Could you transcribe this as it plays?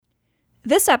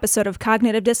This episode of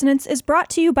Cognitive Dissonance is brought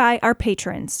to you by our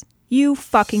patrons. You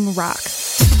fucking rock.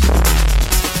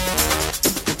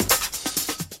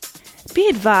 Be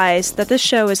advised that this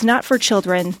show is not for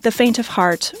children, the faint of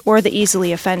heart, or the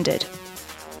easily offended.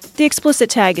 The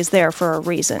explicit tag is there for a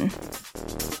reason.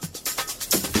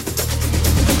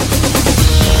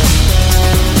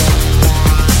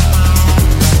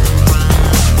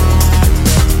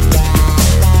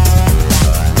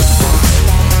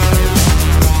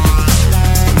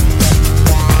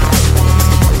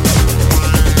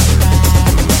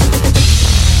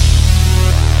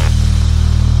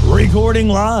 Recording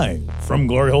live from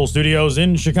Glory Hole Studios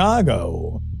in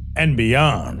Chicago and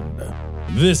beyond.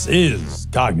 This is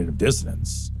Cognitive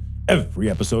Dissonance. Every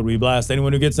episode we blast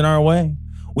anyone who gets in our way.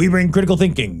 We bring critical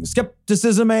thinking,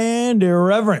 skepticism, and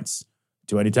irreverence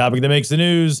to any topic that makes the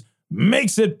news,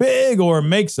 makes it big, or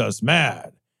makes us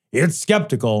mad. It's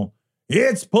skeptical,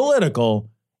 it's political,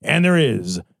 and there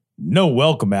is no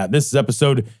welcome at. This is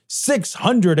episode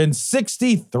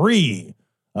 663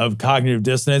 of Cognitive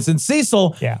Dissonance. And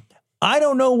Cecil, I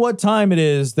don't know what time it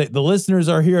is that the listeners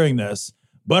are hearing this,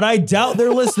 but I doubt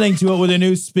they're listening to it with a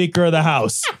new Speaker of the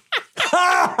House.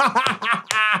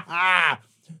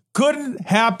 Couldn't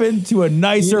happen to a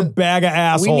nicer bag of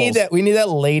assholes. We need that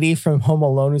lady from Home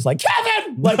Alone who's like,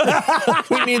 Kevin! Like,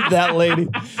 we need that lady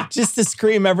just to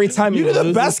scream every time he loses. You're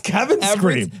the best Kevin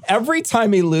scream. Every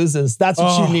time he loses, that's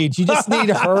what you need. You just need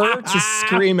her to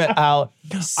scream it out.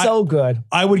 So good.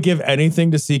 I would give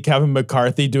anything to see Kevin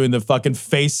McCarthy doing the fucking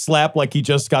face slap like he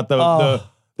just got the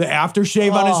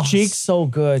aftershave on his cheeks. So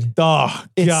good. Oh,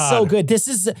 it's God. so good.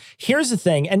 Here's the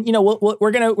thing, and you know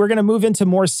we're gonna move into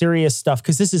more serious stuff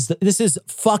because this is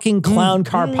fucking clown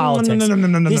car politics.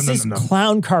 This is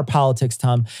clown car politics,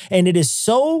 Tom, and it's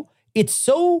so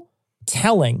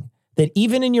telling that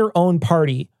even in your own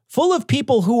party, full of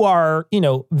people who are,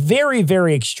 very,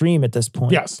 very extreme at this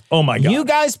point. Yes. Oh my God. You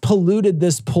guys polluted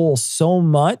this pool so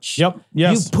much. Yep.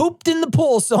 Yes. You pooped in the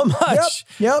pool so much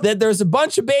that there's a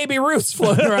bunch of baby Ruths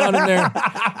floating around in there.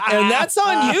 And that's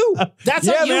on you. That's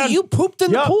on you. Man. You pooped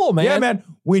in the pool, man. Yeah, man.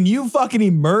 When you fucking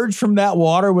emerge from that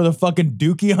water with a fucking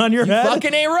dookie on your head.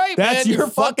 Fucking ain't right, that's man. Your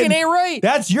fucking ain't right.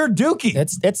 That's your dookie.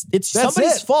 It's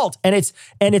somebody's fault. And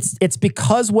it's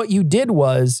because what you did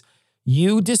was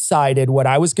you decided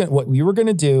what we were going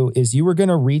to do is you were going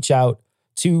to reach out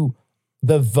to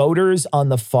the voters on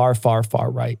the far, far, far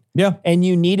right. Yeah. And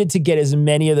you needed to get as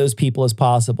many of those people as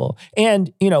possible.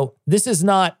 And, this is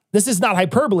not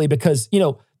hyperbole because,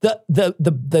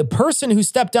 the person who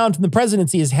stepped down from the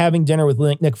presidency is having dinner with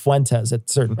Nick Fuentes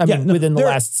within the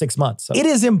last 6 months. So. It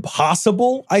is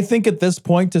impossible, I think, at this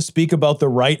point to speak about the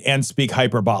right and speak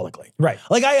hyperbolically. Right.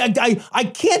 Like I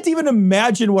can't even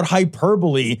imagine what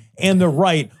hyperbole and the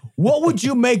right, what would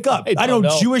you make up? I don't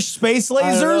know. Jewish space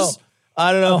lasers?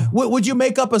 I don't know. Would you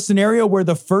make up a scenario where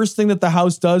the first thing that the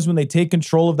House does when they take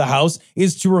control of the House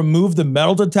is to remove the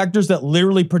metal detectors that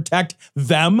literally protect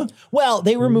them? Well,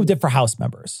 they removed it for House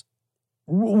members.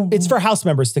 It's for House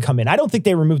members to come in. I don't think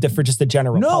they removed it for just the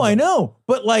general public. No, I know.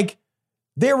 But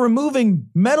they're removing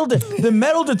the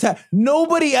metal detector.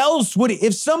 Nobody else would,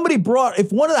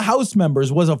 if one of the House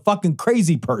members was a fucking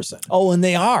crazy person. Oh, and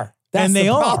they are. They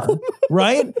are,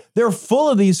 right? They're full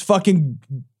of these fucking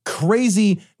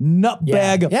crazy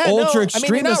nutbag ultra extremists.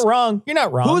 You're not wrong. You're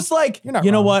not wrong. Who's like,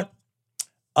 you know what?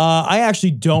 I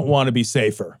actually don't want to be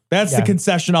safer. That's the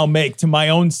concession I'll make to my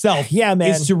own self. Yeah,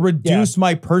 man. Is to reduce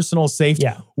my personal safety.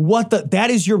 Yeah.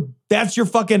 That's your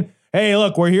fucking, hey,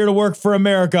 look, we're here to work for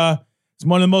America. It's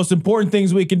one of the most important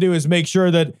things we can do is make sure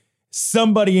that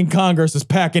somebody in Congress is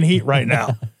packing heat right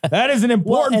now. That is an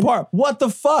important part. What the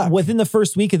fuck? Within the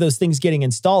first week of those things getting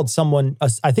installed, someone,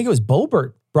 I think it was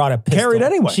Boebert, brought a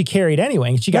pistol. She carried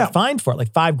anyway. And she got fined for it,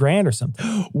 like $5,000 or something.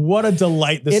 What a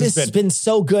delight this has been. It has been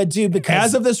so good, dude, because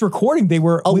as of this recording, they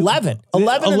were 11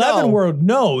 were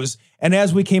no's. And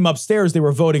as we came upstairs, they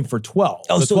were voting for 12.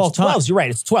 Oh, so 12 times. You're right.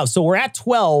 It's 12. So we're at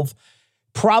 12,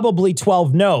 probably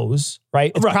 12 no's,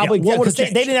 right? It's probably because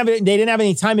they didn't have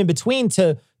any time in between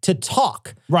to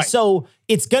talk. Right. So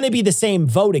it's going to be the same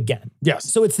vote again.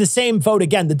 Yes. So it's the same vote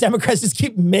again. The Democrats just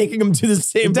keep making them do the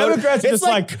same vote. Democrats are just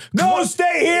like, no,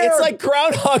 stay here. It's like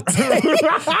Groundhog Day.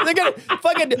 They're going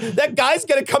to that guy's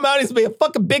going to come out. He's going to be a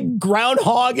fucking big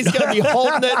groundhog. He's going to be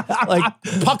holding it like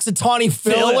Punxsutawney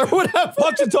Phil or whatever.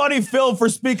 Punxsutawney Phil for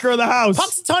Speaker of the House.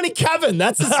 Punxsutawney Kevin.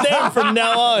 That's his name from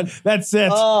now on. That's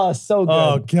it. Oh, so good.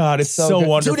 Oh, God. It's so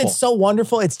wonderful. Dude, it's so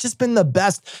wonderful. It's just been the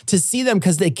best to see them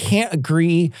because they can't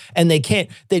agree and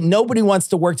nobody wants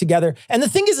to work together. And the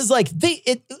thing is like,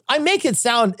 I make it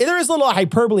sound, there is a little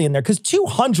hyperbole in there because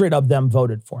 200 of them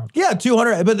voted for him. Yeah,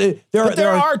 200. But there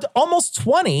are almost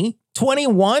 20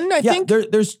 21, I think.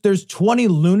 There's 20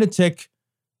 lunatic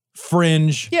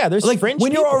fringe. Yeah, there's like fringe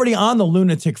when people. you're already on the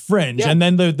lunatic fringe, and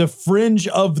then the fringe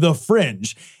of the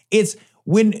fringe. It's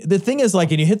when the thing is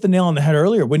like, and you hit the nail on the head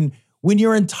earlier, when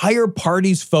your entire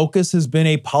party's focus has been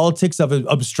a politics of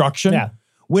obstruction. Yeah.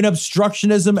 When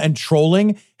obstructionism and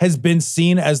trolling has been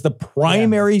seen as the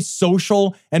primary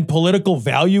social and political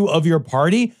value of your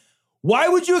party, why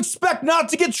would you expect not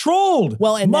to get trolled?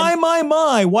 Well, and my.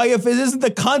 Why, if it isn't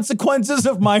the consequences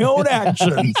of my own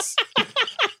actions?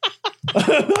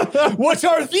 What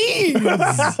are these?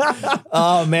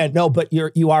 Oh man, no, but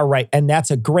you are right. And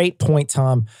that's a great point,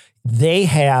 Tom. They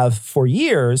have for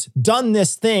years done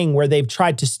this thing where they've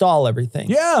tried to stall everything.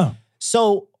 Yeah.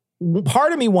 So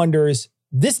part of me wonders,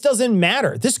 this doesn't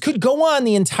matter. This could go on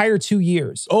the entire 2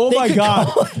 years. Oh my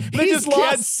God. They He's just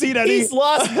can't see that. He's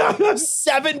lost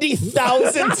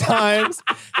 70,000 times.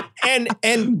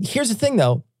 And here's the thing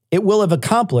though, it will have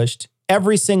accomplished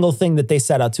every single thing that they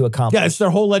set out to accomplish. Yeah, it's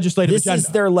their whole legislative agenda. This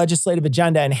is their legislative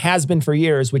agenda and has been for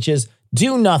years, which is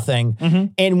do nothing. Mm-hmm.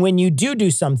 And when you do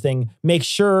something, make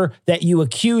sure that you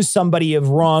accuse somebody of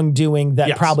wrongdoing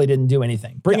that probably didn't do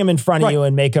anything. Bring them in front of you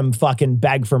and make them fucking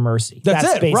beg for mercy. That's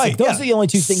it, basic. right. Those are the only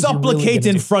two things Supplicate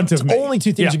in front of me. Only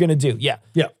two things you're going to do. Yeah.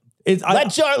 Yeah.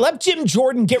 Let Jim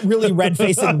Jordan get really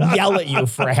red-faced and yell at you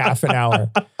for a half an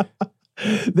hour.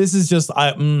 This is just,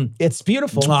 it's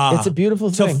beautiful. It's a beautiful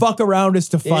thing. To fuck around is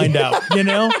to find out, you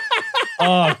know?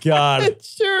 Oh, God. It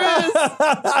sure is.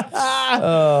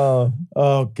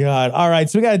 Oh, God. All right.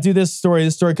 So we got to do this story.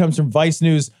 This story comes from Vice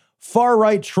News.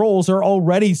 Far-right trolls are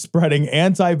already spreading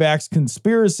anti-vax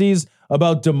conspiracies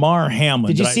about Damar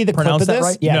Hamlin. Did you see the clip of this?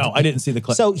 Right? Yeah. No, I didn't see the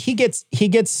clip. So he gets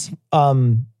hit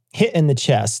in the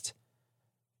chest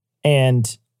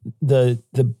and the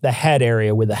head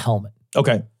area with a helmet.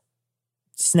 Okay.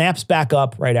 Snaps back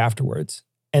up right afterwards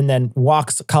and then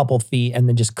walks a couple feet and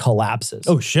then just collapses.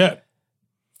 Oh, shit.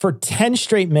 For 10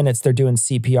 straight minutes, they're doing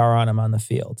CPR on him on the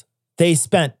field. They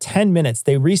spent 10 minutes.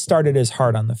 They restarted his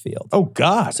heart on the field. Oh,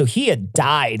 God. So he had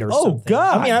died or something. Oh,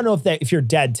 God. I mean, I don't know if you're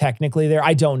dead technically there.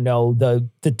 I don't know the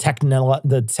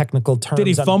technical terms. Did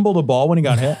he fumble the ball when he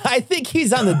got hit? I think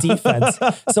he's on the defense.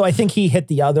 So I think he hit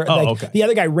the other. Okay. The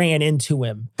other guy ran into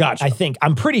him. Gotcha.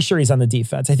 I'm pretty sure he's on the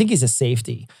defense. I think he's a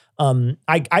safety. I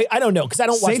don't know because I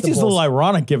don't watch the Safety's Bulls. a little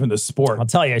ironic given the sport. I'll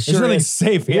tell you, There's nothing is.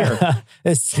 safe here.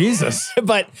 Yeah. Jesus.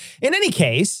 But in any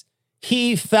case,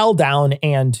 he fell down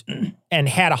and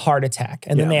had a heart attack.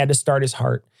 And then they had to start his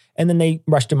heart. And then they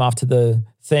rushed him off to the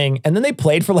thing. And then they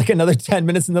played for like another 10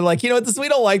 minutes. And they're like, you know what, we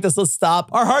don't like this. Let's stop.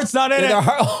 Our heart's not in it.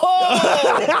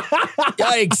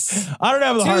 Yikes. I don't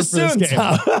have the heart for this game.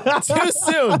 Tom. Too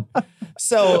soon.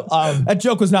 So that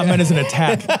joke was not meant as an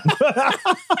attack.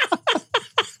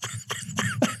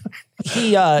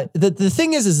 The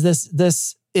thing is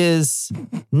this is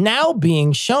now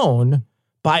being shown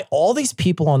by all these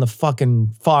people on the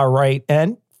fucking far right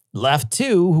and left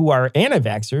too, who are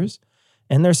anti-vaxxers.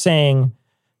 And they're saying,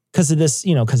 because of this,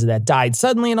 because of that died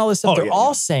suddenly and all this stuff, they're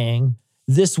all saying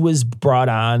this was brought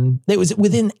on. It was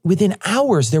within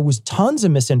hours, there was tons of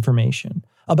misinformation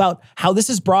about how this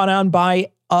is brought on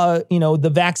by,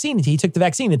 the vaccine. He took the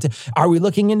vaccine. Are we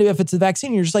looking into if it's the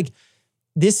vaccine? You're just like,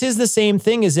 this is the same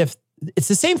thing as if it's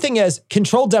the same thing as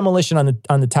controlled demolition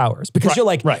on the towers, because you're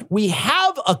like, we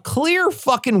have a clear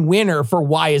fucking winner for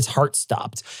why his heart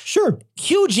stopped. Sure.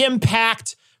 Huge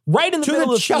impact right in the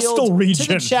middle of the field, region.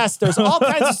 to the chest. There's all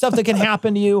kinds of stuff that can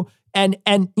happen to you. And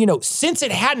since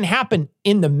it hadn't happened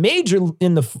in the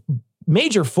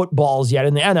major footballs yet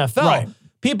in the NFL,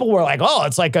 people were like, oh,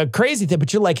 it's like a crazy thing.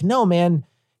 But you're like, no, man,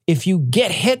 if you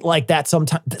get hit like that,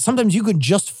 sometimes you can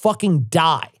just fucking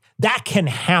die. That can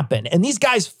happen. And these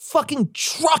guys fucking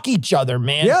truck each other,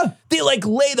 man. Yeah. They like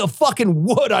lay the fucking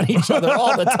wood on each other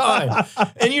all the time.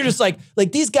 And you're just like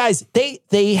these guys,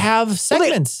 they have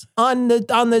segments on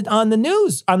the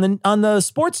news, on the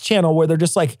sports channel where they're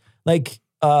just like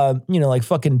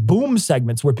fucking boom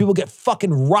segments where people get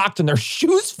fucking rocked and their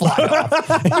shoes fly off.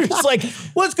 And you're just like,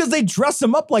 well, it's because they dress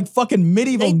them up like fucking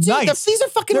medieval knights. These are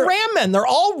fucking ram men. They're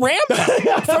all ram men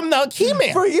from the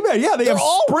He-Man. Yeah, they're have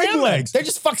all spring ram legs. They're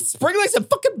just fucking spring legs and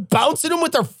fucking bouncing them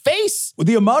with their face.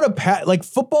 The amount of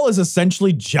football is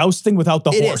essentially jousting without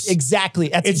the horse. Exactly.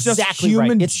 That's it's exactly just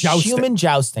human right. It's jousting. Human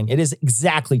jousting. It is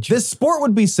exactly true. This sport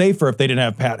would be safer if they didn't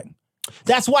have padding.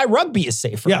 That's why rugby is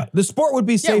safer. Yeah, the sport would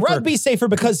be safer. Yeah, rugby's safer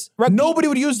because nobody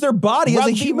would use their body as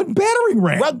a human battering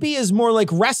ram. Rugby is more like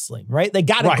wrestling, right? They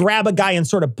got to grab a guy and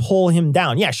sort of pull him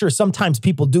down. Yeah, sure, sometimes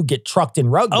people do get trucked in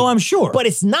rugby. Oh, I'm sure. But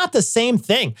it's not the same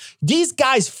thing. These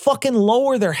guys fucking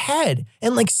lower their head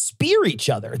and like spear each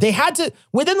other. They had to,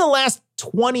 within the last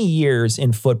 20 years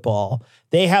in football,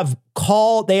 they have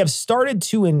started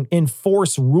to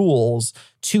enforce rules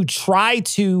to try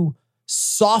to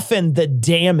soften the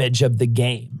damage of the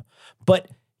game. But,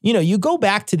 you know, you go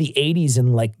back to the 80s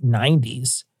and like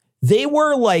 90s, they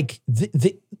were like,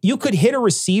 you could hit a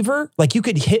receiver, like you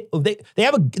could hit, they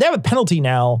have a penalty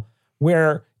now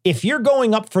where if you're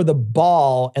going up for the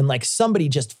ball and like somebody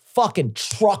just fucking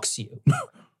trucks you,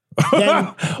 then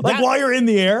while you're in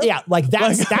the air? Yeah, like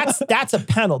that's a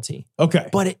penalty. Okay.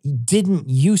 But it didn't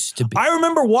used to be. I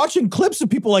remember watching clips of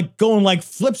people like going like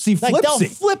flipsy. Like they'll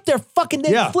flip their fucking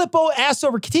flip ass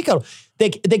over Katico.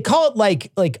 They call it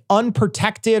like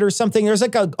unprotected or something. There's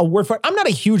like a word for it. I'm not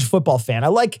a huge football fan. I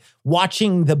like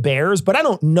watching the Bears, but I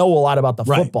don't know a lot about the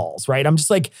footballs, right? I'm just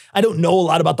like, I don't know a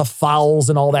lot about the fouls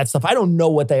and all that stuff. I don't know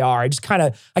what they are. I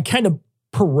kind of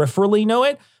peripherally know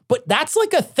it. But that's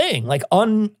like a thing, like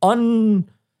and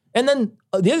then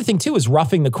the other thing too is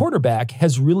roughing the quarterback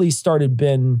has really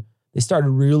they started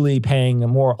really paying a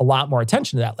lot more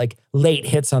attention to that, like late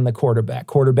hits on the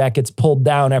quarterback gets pulled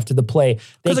down after the play.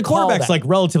 Because the quarterback's like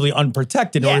relatively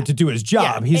unprotected in order to do his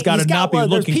job. He's got to not be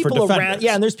looking for defenders.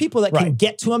 And there's people that can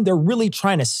get to him. They're really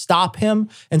trying to stop him.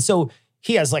 And so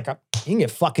he has he can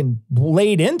get fucking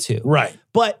laid into. Right.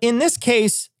 But in this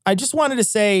case, I just wanted to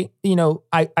say, you know,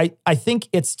 I think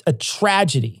it's a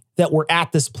tragedy that we're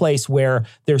at this place where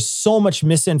there's so much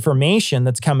misinformation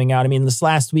that's coming out. I mean, this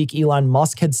last week, Elon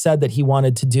Musk had said that he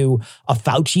wanted to do a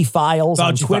Fauci files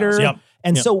on Twitter.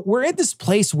 And so we're at this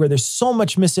place where there's so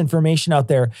much misinformation out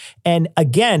there. And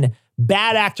again,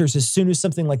 bad actors, as soon as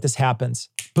something like this happens,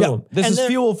 boom. This is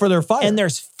fuel for their fire. And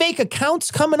there's fake accounts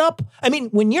coming up. I mean,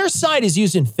 when your side is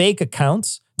using fake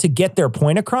accounts to get their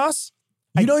point across,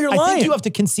 you're lying. I think you have to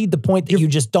concede the point that you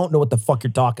just don't know what the fuck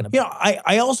you're talking about. Yeah,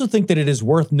 I also think that it is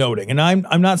worth noting, and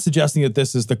I'm not suggesting that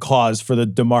this is the cause for the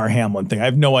Damar Hamlin thing. I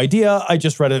have no idea. I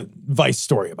just read a Vice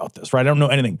story about this, right? I don't know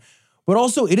anything. But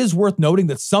also, it is worth noting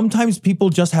that sometimes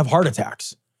people just have heart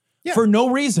attacks for no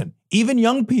reason. Even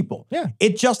young people. Yeah.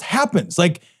 It just happens.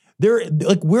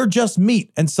 We're just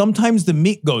meat, and sometimes the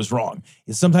meat goes wrong.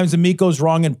 Sometimes the meat goes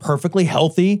wrong in perfectly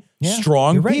healthy,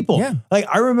 strong people. Yeah. Like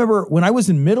I remember when I was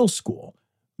in middle school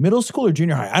or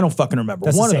junior high, I don't fucking remember.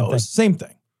 That's one of those, same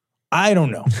thing. I don't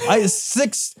know.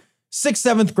 Sixth,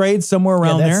 7th grade, somewhere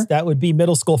around there. That would be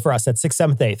middle school for us. That's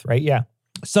 6th, 7th, 8th, right? Yeah.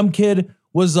 Some kid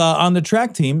was on the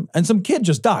track team, and some kid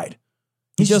just died.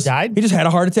 He just died? He just had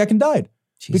a heart attack and died.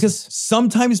 Jesus. Because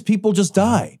sometimes people just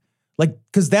die. Like,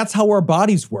 because that's how our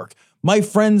bodies work. My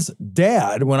friend's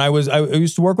dad, I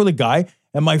used to work with a guy,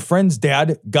 and my friend's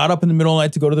dad got up in the middle of the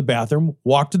night to go to the bathroom,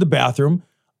 walked to the bathroom,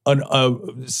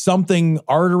 something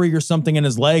artery or something in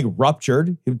his leg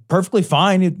ruptured. He was perfectly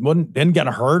fine. He didn't get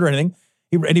hurt or anything.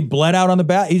 He bled out on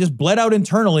the he just bled out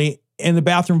internally in the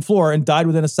bathroom floor and died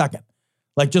within a second.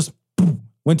 Like just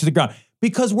went to the ground.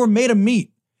 Because we're made of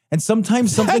meat. And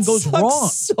sometimes something goes wrong.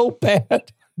 So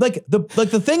bad. Like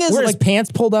the thing is, were his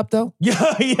pants pulled up though? Yeah,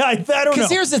 I don't know. Because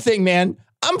here's the thing, man.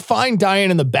 I'm fine dying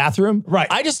in the bathroom. Right.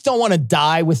 I just don't want to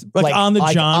die with on the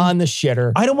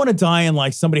shitter. I don't want to die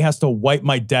in somebody has to wipe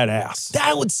my dead ass.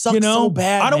 That would suck so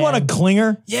bad. I don't want a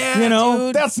clinger. Yeah,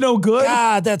 dude. That's no good.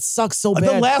 God, that sucks so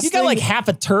bad. You got half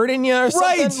a turd in you or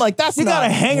something. Right. Like that's you got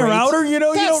a hanger outer. You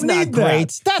don't need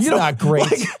that. That's not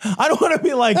great. I don't want to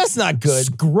be that's not good.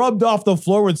 Scrubbed off the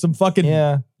floor with some fucking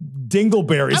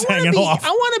dingleberries hanging off. I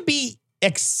want to be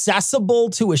accessible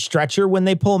to a stretcher when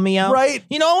they pull me out. Right.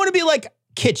 I want to be like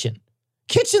kitchen.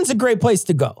 Kitchen's a great place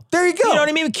to go. There you go. You know what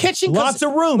I mean? Kitchen. Lots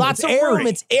of room. Lots of room.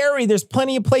 It's airy. There's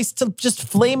plenty of place to just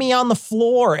flay me on the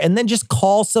floor and then just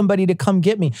call somebody to come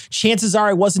get me. Chances are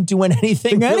I wasn't doing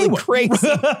anything really crazy.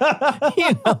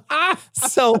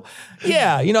 So,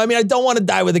 yeah. I don't want to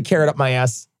die with a carrot up my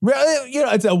ass.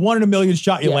 It's a 1 in a million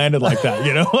shot you landed like that,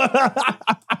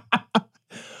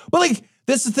 But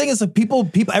this the thing is people,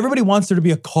 everybody wants there to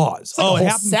be a cause. It's like a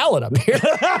whole salad up here.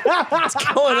 What's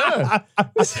going on?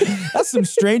 That's some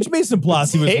strange mise en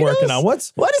place he was working on. What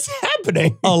is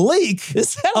happening? A leak?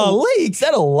 Is that a leak? Is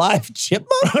that a live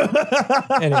chipmunk?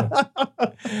 Anyway.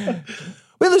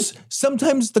 But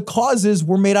sometimes the cause is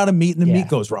we're made out of meat and the meat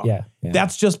goes wrong. Yeah.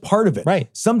 That's just part of it. Right.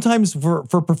 Sometimes for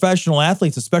professional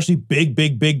athletes, especially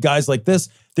big guys like this,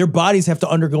 their bodies have to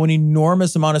undergo an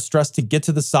enormous amount of stress to get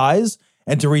to the size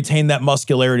and to retain that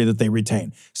muscularity that they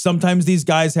retain. Sometimes these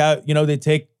guys have, they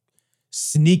take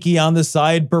sneaky on the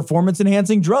side performance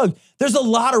enhancing drug. There's a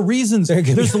lot of reasons.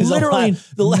 There's literally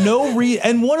no reason.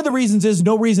 And one of the reasons is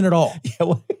no reason at all.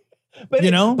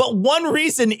 Yeah, but one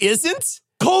reason isn't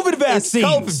COVID vaccines.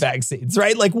 It's COVID vaccines,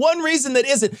 right? Like one reason that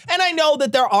isn't. And I know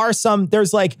that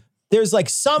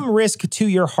there's some risk to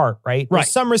your heart, right? There's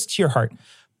some risk to your heart.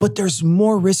 but there's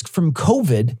more risk from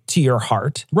COVID to your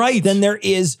heart than there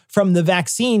is from the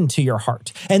vaccine to your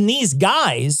heart. And these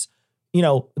guys, you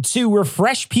know, to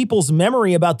refresh people's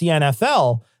memory about the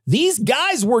NFL, these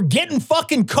guys were getting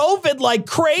fucking COVID like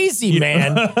crazy,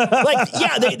 man. Like,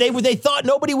 yeah, they thought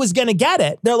nobody was going to get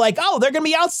it. They're like, oh, they're going to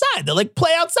be outside. They're like,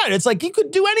 play outside. It's like, you could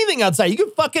do anything outside. You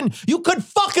could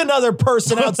fuck another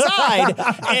person outside.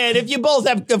 And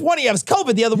if one of you has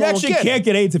COVID, the other one will get it. You actually can't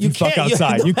get AIDS if you fuck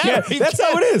outside. You can't. That's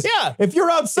how it is. Yeah. If you're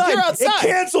outside, it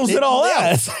cancels it all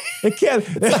out. It can't.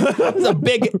 The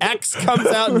big X comes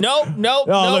out. Nope.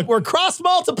 Look. We're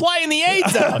cross-multiplying the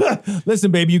AIDS out.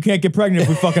 Listen, baby, you can't get pregnant if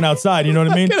we fucking outside. You know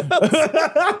what I mean?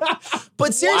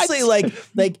 But seriously,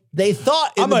 like they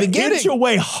thought in the beginning, I'm an inch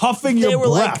away huffing your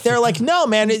breath. They're like, no,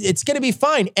 man, it's going to be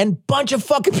fine. And a bunch of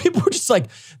fucking people were just like,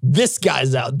 this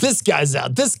guy's out, this guy's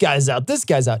out, this guy's out, this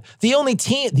guy's out. The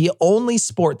only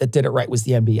sport that did it right was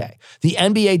the NBA. The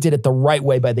NBA did it the right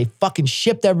way they fucking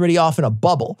shipped everybody off in a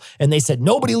bubble. And they said,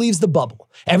 nobody leaves the bubble.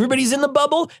 Everybody's in the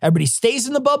bubble. Everybody stays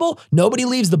in the bubble. Nobody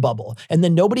leaves the bubble. And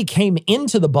then nobody came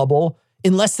into the bubble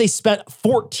unless they spent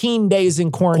 14 days in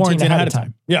quarantine ahead of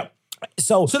time. Yeah.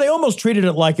 So they almost treated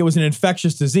it like it was an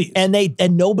infectious disease. And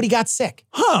nobody got sick.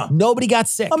 Nobody got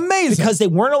sick. Amazing. Because they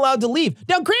weren't allowed to leave.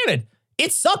 Now, granted,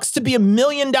 it sucks to be $1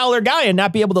 million guy and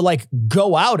not be able to like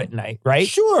go out at night, right?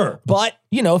 Sure. But,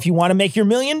 you know, if you want to make your $1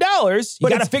 million, you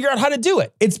got to figure out how to do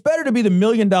it. It's better to be the $1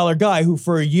 million guy who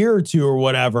for a year or two or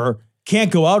whatever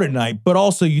can't go out at night, but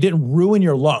also you didn't ruin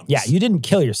your lungs. Yeah, you didn't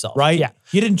kill yourself. Right? Yeah.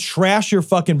 You didn't trash your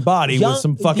fucking body with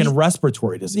some fucking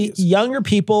respiratory disease. The younger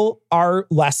people are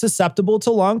less susceptible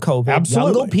to long COVID.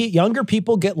 Absolutely. Younger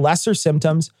people get lesser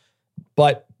symptoms,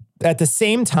 but at the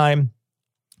same time,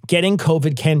 getting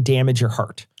COVID can damage your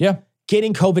heart. Yeah.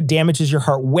 Getting COVID damages your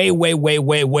heart way, way, way,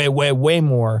 way, way, way, way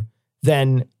more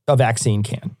than a vaccine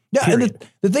can. Yeah, period. And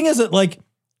the thing is that like,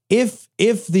 if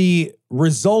the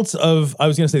results of, I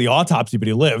was going to say the autopsy, but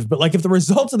he lived, but like if the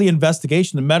results of the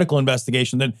investigation, the medical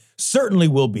investigation that certainly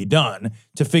will be done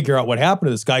to figure out what happened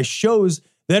to this guy shows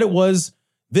that it was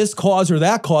this cause or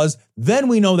that cause, then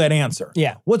we know that answer.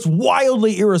 Yeah. What's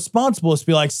wildly irresponsible is to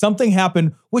be like, something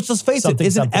happened, which let's face it,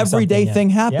 is an everyday thing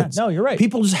happens. Yeah, no, you're right.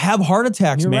 People just have heart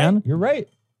attacks, man. Right. You're right.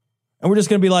 And we're just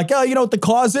going to be like, oh, you know what the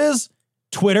cause is?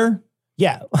 Twitter.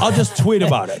 Yeah. I'll just tweet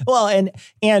about it. Well,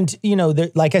 and you know,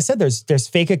 like I said, there's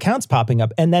fake accounts popping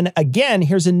up. And then again,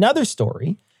 here's another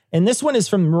story. And this one is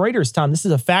from Reuters, Tom. This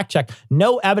is a fact check.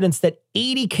 No evidence that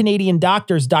 80 Canadian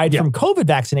doctors died from COVID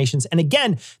vaccinations. And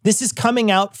again, this is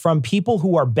coming out from people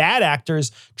who are bad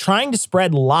actors trying to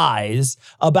spread lies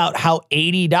about how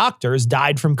 80 doctors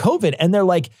died from COVID. And they're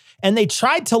like, and they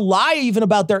tried to lie even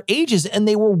about their ages, and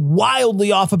they were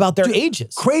wildly off about their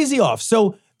ages. Crazy off.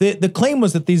 So the claim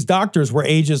was that these doctors were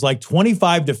ages like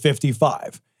 25 to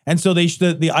 55. And so they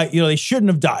shouldn't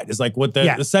have died is like what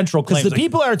the central claim. Because the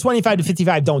people that are 25 to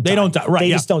 55 don't die. They don't die. Right. They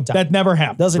just don't die. That never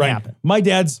happens. Doesn't happen. My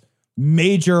dad's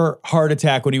major heart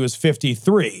attack when he was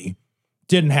 53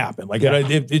 didn't happen. Like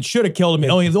it should have killed him.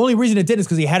 The only reason it did is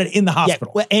because he had it in the hospital.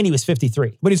 Yeah, well, and he was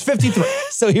 53. But he's 53.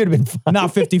 So he would have been fine.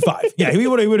 Not 55. Yeah, he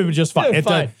would have been just fine. He'd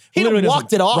have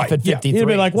walked it off at 53. He'd have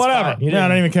been like, whatever. I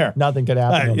don't even care. Nothing could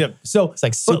happen. Yeah. So it's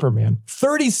like Superman.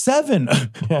 37.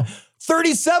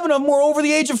 37 of them were over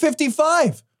the age of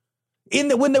 55.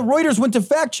 When the Reuters went to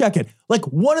fact check it, like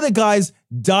one of the guys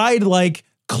died like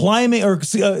climbing or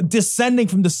descending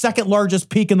from the second largest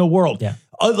peak in the world. Yeah.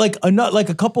 Like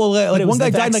a couple of, like one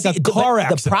guy died in like a car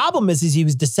accident. The problem is he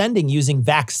was descending using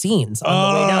vaccines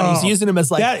on the way down. He's using them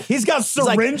as like... he's got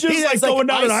syringes going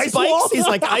down an ice wall. He's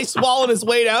like ice walling his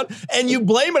way down, and you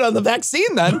blame it on the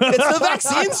vaccine then. It's the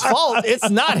vaccine's fault. It's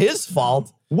not his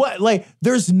fault. What? Like,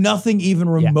 there's nothing even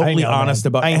remotely honest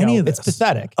about any of this. It's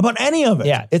pathetic. About any of it.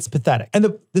 Yeah, it's pathetic. And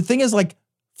the thing is, like,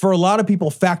 for a lot of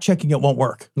people, fact-checking it won't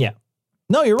work. Yeah.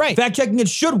 No, you're right. Fact-checking it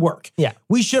should work. Yeah.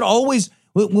 We should always...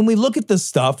 When we look at this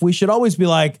stuff, we should always be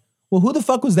like, well, who the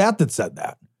fuck was that said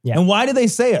that? Yeah. And why did they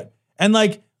say it? And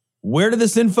like, where did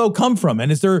this info come from?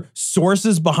 And is there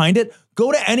sources behind it?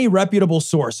 Go to any reputable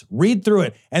source, read through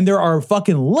it. And there are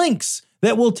fucking links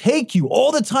that will take you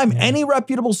all the time. Yeah. Any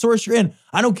reputable source you're in.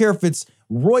 I don't care if it's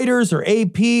Reuters or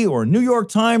AP or New York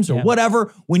Times or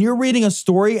whatever. When you're reading a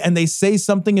story and they say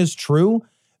something is true,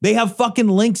 they have fucking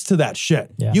links to that shit.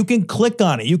 Yeah. You can click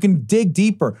on it. You can dig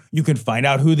deeper. You can find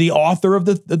out who the author of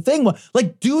the thing was.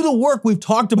 Like, do the work we've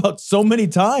talked about so many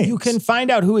times. You can find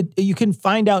out you can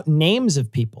find out names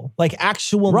of people, like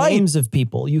actual names of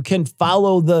people. You can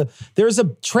follow there's a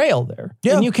trail there.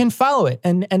 Yeah. And you can follow it.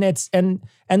 And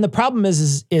the problem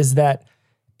is that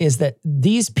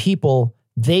these people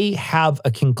they have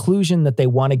a conclusion that they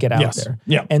want to get out there.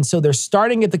 Yeah. And so they're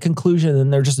starting at the conclusion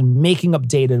and they're just making up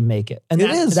data to make it. And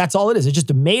that's all it is. It's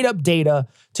just made up data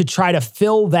to try to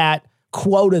fill that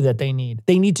quota that they need.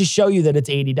 They need to show you that it's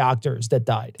 80 doctors that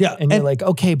died. Yeah. And you're like,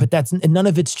 okay, but none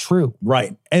of it's true.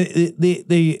 Right. And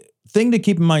the thing to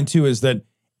keep in mind too is that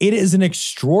it is an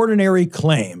extraordinary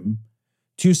claim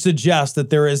to suggest that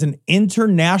there is an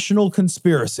international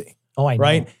conspiracy. Oh, I know.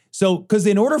 Right? So, because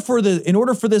in order for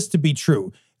this to be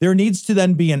true, there needs to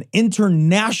then be an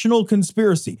international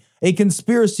conspiracy, a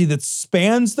conspiracy that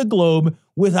spans the globe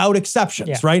without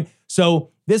exceptions, right? So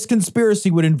this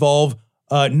conspiracy would involve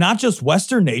not just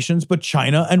Western nations, but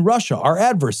China and Russia, our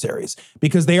adversaries,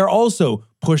 because they are also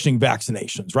pushing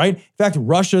vaccinations, right? In fact,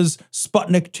 Russia's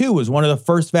Sputnik 2 was one of the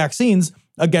first vaccines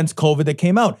against COVID that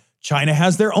came out. China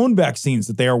has their own vaccines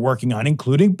that they are working on,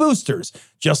 including boosters,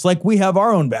 just like we have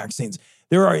our own vaccines.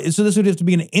 So this would have to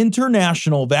be an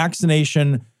international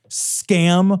vaccination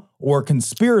scam or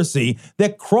conspiracy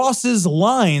that crosses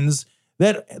lines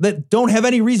that don't have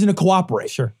any reason to cooperate.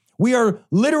 Sure. We are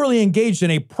literally engaged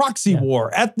in a proxy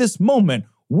war at this moment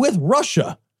with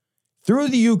Russia through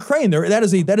the Ukraine. That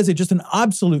is just an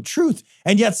absolute truth.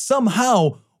 And yet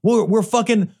somehow we're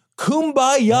fucking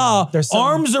kumbaya,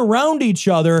 arms around each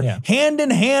other, hand in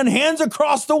hand, hands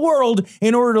across the world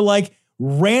in order to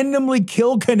randomly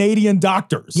kill Canadian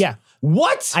doctors. Yeah.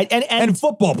 What? And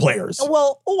football players.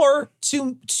 Well, or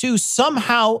to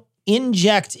somehow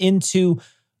inject into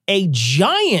a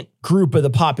giant group of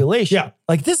the population. Yeah.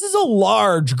 Like this is a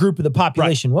large group of the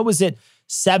population. Right. What was it?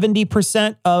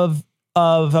 70% of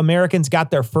Americans got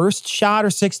their first shot or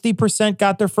 60%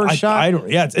 got their first shot? I think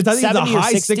it's the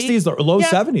high 60s or low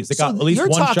 70s. They got at least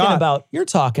one shot. You're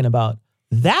talking about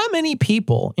that many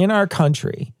people in our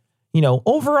country,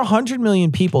 over 100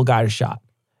 million people got a shot.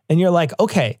 And you're like,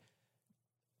 okay,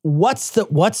 what's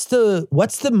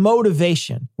the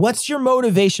motivation? What's your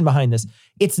motivation behind this?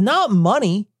 It's not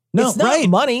money. No, it's not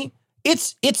money.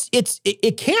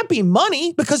 It can't be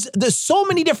money because there's so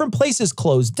many different places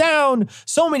closed down,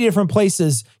 so many different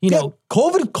places,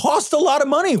 COVID cost a lot of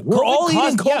money. We're all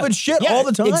eating COVID shit all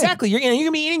the time. Exactly. You're going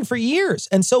to be eating for years.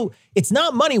 And so it's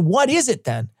not money. What is it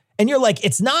then? And you're like,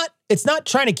 it's not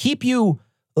trying to keep you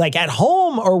at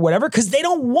home or whatever, because they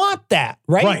don't want that,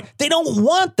 right? They don't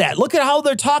want that. Look at how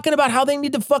they're talking about how they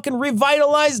need to fucking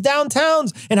revitalize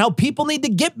downtowns and how people need to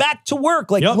get back to work.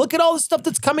 Look at all the stuff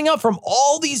that's coming out from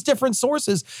all these different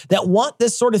sources that want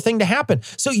this sort of thing to happen.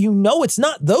 So it's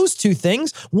not those two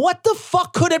things. What the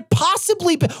fuck could it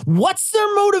possibly be? What's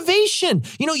their motivation?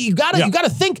 You gotta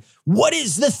think, what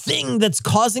is the thing that's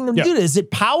causing them to do this? Is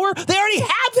it power? They already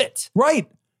have it. Right.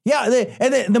 Yeah,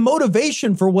 and the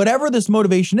motivation for whatever this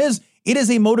motivation is, it is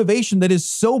a motivation that is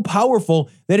so powerful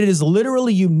that it is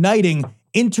literally uniting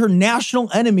international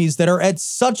enemies that are at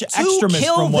such extremis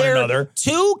from one another.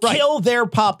 To kill their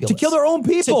populace. To kill their own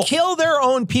people. To kill their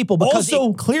own people because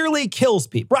it clearly kills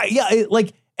people. Right, yeah,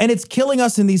 and it's killing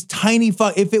us in these tiny,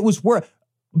 if it was where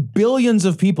billions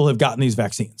of people have gotten these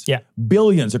vaccines. Yeah.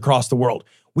 Billions across the world.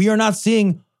 We are not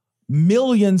seeing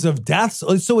millions of deaths,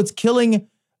 so it's killing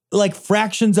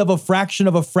fractions of a fraction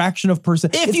of a fraction of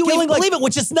percent. If you even believe it,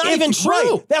 which is not even true.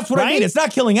 Right. That's what I mean. It's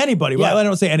not killing anybody. Yeah. Well, I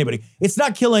don't say anybody. It's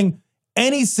not killing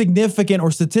any significant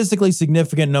or statistically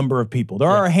significant number of people. There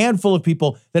are a handful of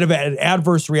people that have had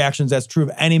adverse reactions. That's true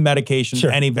of any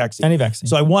medication, any vaccine. Any vaccine.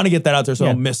 So I want to get that out there so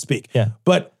I don't misspeak. Yeah.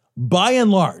 But by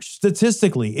and large,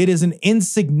 statistically, it is an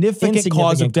insignificant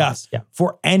cause of death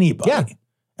for anybody. Yeah.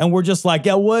 And we're just like,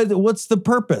 what's the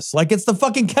purpose? It's the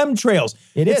fucking chemtrails.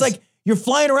 It's you're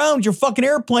flying around with your fucking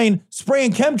airplane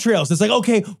spraying chemtrails. It's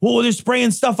okay, well, they're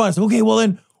spraying stuff on us. Okay, well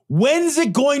then, when's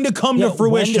it going to come to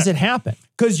fruition? When does it happen?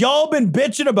 Because y'all been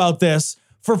bitching about this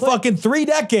for fucking 3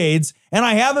 decades, and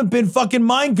I haven't been fucking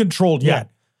mind controlled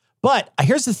yet. But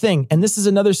here's the thing, and this is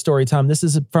another story, Tom. This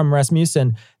is from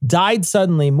Rasmussen. Died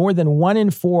suddenly. More than 1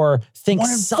 in 4 think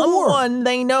someone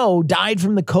they know died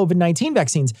from the COVID-19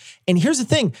 vaccines. And here's the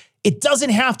thing. It doesn't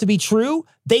have to be true.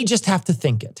 They just have to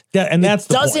think it. Yeah, and that's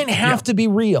the point. It doesn't have to be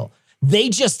real. They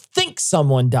just think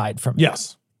someone died from it.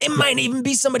 Yes. It might even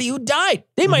be somebody who died.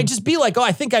 They might just be like,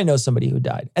 I think I know somebody who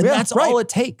died. And that's all it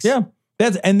takes. Yeah.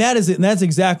 That's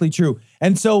exactly true.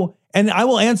 And I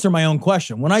will answer my own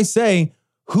question. When I say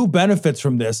who benefits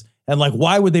from this and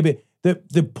why would they be,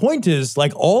 the point is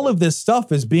all of this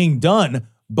stuff is being done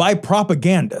by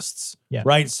propagandists. Yeah.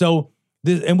 Right. So,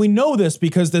 and we know this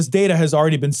because this data has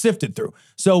already been sifted through.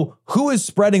 So who is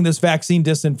spreading this vaccine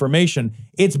disinformation?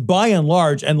 It's by and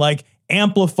large and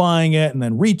amplifying it and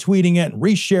then retweeting it and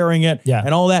resharing it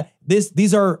and all that.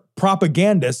 these are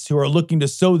propagandists who are looking to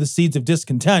sow the seeds of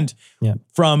discontent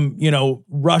from,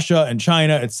 Russia and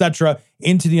China, et cetera,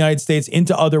 into the United States,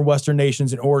 into other Western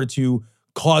nations in order to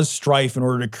cause strife, in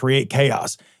order to create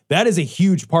chaos. That is a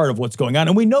huge part of what's going on.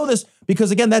 And we know this because,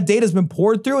 again, that data has been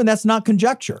poured through, and that's not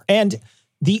conjecture. And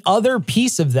the other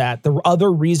piece of that, the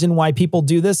other reason why people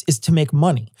do this is to make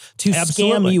money, to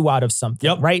scam you out of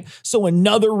something, right? So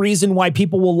another reason why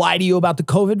people will lie to you about the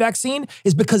COVID vaccine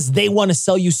is because they want to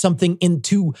sell you something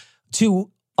to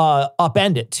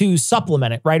upend it, to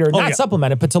supplement it, right? Or not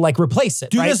supplement it, but to like replace it.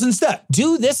 Do this instead.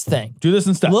 Do this thing. Do this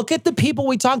instead. Look at the people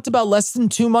we talked about less than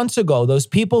 2 months ago. Those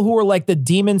people who were like the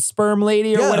demon sperm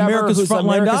lady or whatever. America's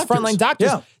frontline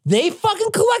doctors. Yeah. They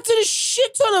fucking collected a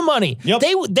shit ton of money. Yep.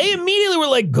 They immediately were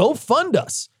like, go fund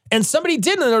us. And somebody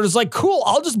did, and they're just like, cool,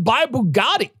 I'll just buy a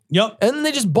Bugatti. Yep. And then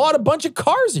they just bought a bunch of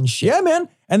cars and shit. Yeah, man.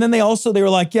 And then they were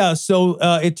like, so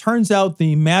it turns out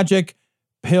the magic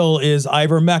pill is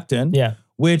ivermectin. Yeah.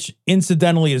 Which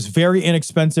incidentally is very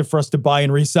inexpensive for us to buy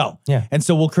and resell. Yeah. And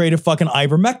so we'll create a fucking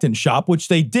ivermectin shop, which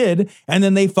they did. And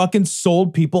then they fucking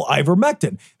sold people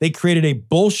ivermectin. They created a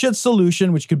bullshit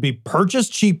solution, which could be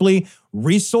purchased cheaply,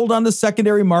 resold on the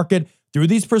secondary market through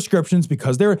these prescriptions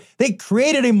because they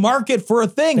created a market for a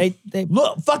thing. They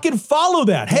look, fucking follow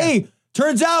that. Yeah. Hey,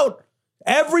 turns out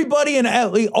everybody in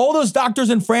all those doctors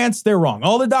in France, they're wrong.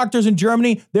 All the doctors in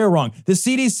Germany, they're wrong. The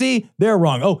CDC, they're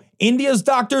wrong. Oh, India's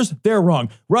doctors, they're wrong.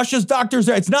 Russia's doctors,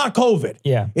 it's not COVID.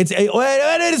 Yeah. It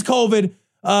is COVID,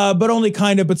 but only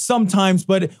kind of, but sometimes.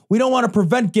 But we don't want to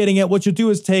prevent getting it. What you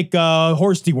do is take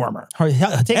horse dewormer. By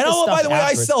the way,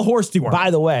 I sell horse dewormer.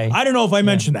 By the way. I don't know if I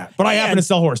mentioned that, but I happen to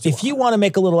sell horse dewormer. If you want to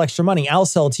make a little extra money, I'll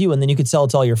sell it to you, and then you could sell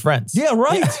it to all your friends. Yeah,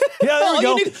 right. Yeah, there we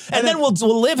go. And then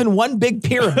we'll live in one big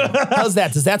pyramid. How's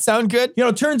that? Does that sound good?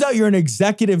 It turns out you're an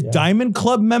executive Diamond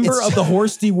Club member of the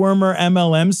horse dewormer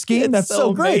MLM scheme. That's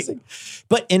so great. Amazing.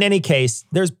 But in any case,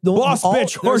 there's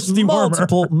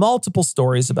multiple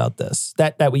stories about this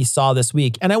that we saw this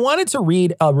week. And I wanted to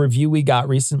read a review we got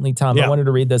recently, Tom. I wanted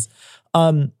to read this.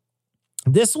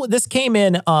 This came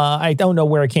in, I don't know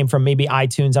where it came from, maybe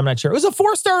iTunes, I'm not sure. It was a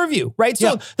 4-star review, right?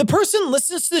 So the person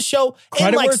listens to the show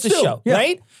and likes the show,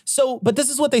 right? So, but this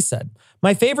is what they said.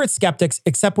 My favorite skeptics,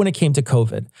 except when it came to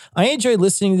COVID. I enjoyed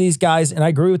listening to these guys and I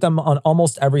agree with them on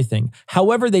almost everything.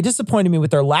 However, they disappointed me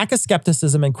with their lack of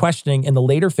skepticism and questioning in the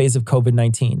later phase of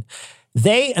COVID-19.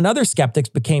 They and other skeptics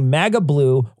became MAGA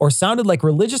blue or sounded like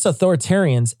religious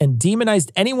authoritarians and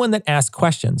demonized anyone that asked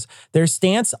questions. Their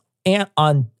stance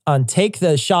on take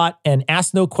the shot and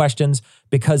ask no questions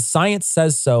because science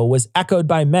says so was echoed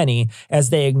by many as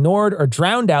they ignored or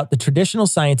drowned out the traditional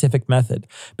scientific method.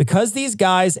 Because these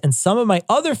guys and some of my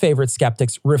other favorite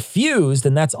skeptics refused,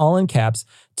 and that's all in caps,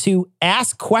 to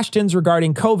ask questions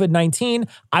regarding COVID-19,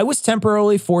 I was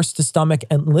temporarily forced to stomach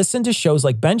and listen to shows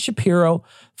like Ben Shapiro,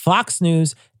 Fox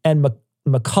News, and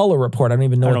McCullough Report. I don't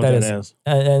even know what that is.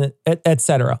 And et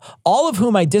cetera. All of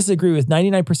whom I disagree with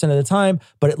 99% of the time,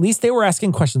 but at least they were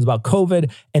asking questions about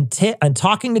COVID and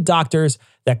talking to doctors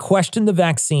that questioned the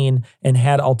vaccine and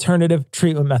had alternative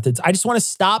treatment methods. I just want to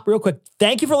stop real quick.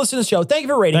 Thank you for listening to the show. Thank you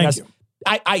for rating us.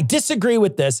 I disagree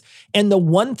with this. And the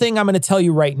one thing I'm going to tell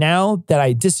you right now that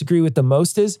I disagree with the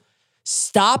most is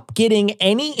stop getting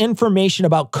any information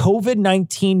about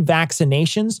COVID-19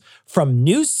 vaccinations from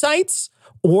news sites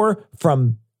or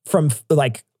from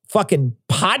like fucking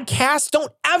podcasts.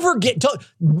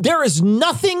 There is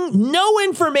no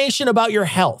information about your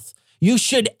health you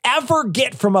should ever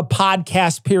get from a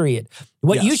podcast, period.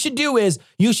 What you should do is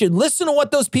you should listen to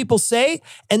what those people say,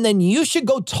 and then you should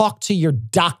go talk to your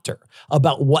doctor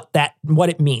about what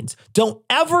it means. Don't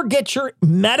ever get your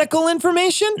medical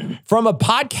information from a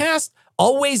podcast.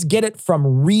 Always get it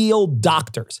from real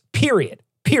doctors, period.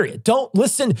 Don't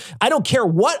listen. I don't care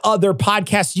what other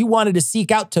podcasts you wanted to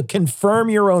seek out to confirm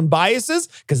your own biases,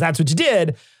 because that's what you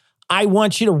did. I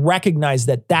want you to recognize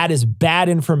that is bad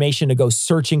information to go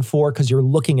searching for because you're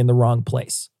looking in the wrong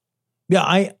place. Yeah,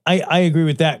 I agree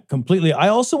with that completely. I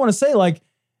also want to say, like,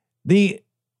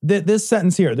 this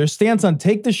sentence here, their stance on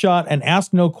take the shot and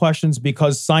ask no questions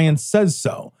because science says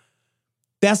so.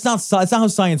 That's not how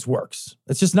science works.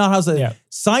 It's just not how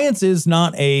science is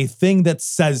not a thing that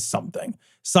says something.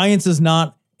 Science is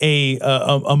not a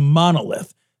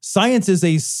monolith. Science is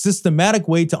a systematic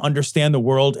way to understand the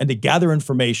world and to gather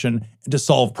information and to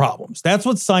solve problems. That's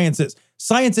what science is.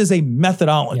 Science is a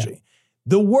methodology. Yeah.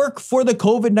 The work for the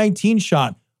COVID-19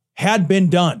 shot had been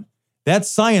done. That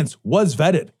science was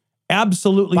vetted,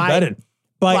 absolutely vetted.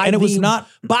 And it was not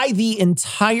by the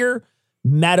entire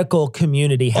medical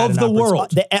community of the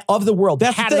world.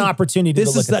 Had an opportunity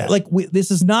to look at that. This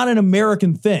is not an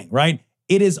American thing, right?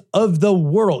 It is of the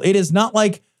world. It is not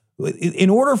like, in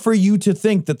order for you to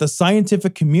think that the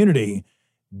scientific community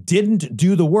didn't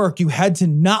do the work, you had to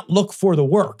not look for the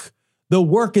work. The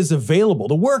work is available.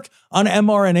 The work on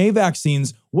mRNA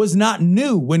vaccines was not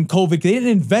new when COVID, they didn't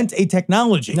invent a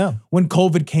technology when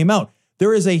COVID came out.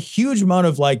 There is a huge amount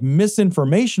of like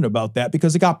misinformation about that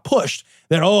because it got pushed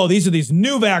that, oh, these are these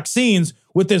new vaccines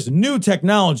with this new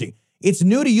technology. It's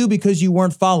new to you because you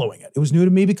weren't following it. It was new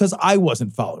to me because I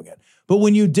wasn't following it. But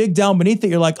when you dig down beneath it,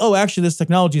 you're like, oh, actually, this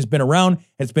technology has been around.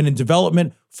 It's been in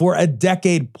development for a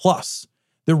decade plus.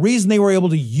 The reason they were able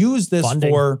to use this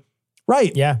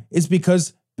is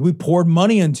because we poured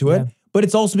money into it, but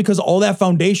it's also because all that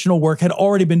foundational work had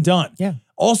already been done. Yeah.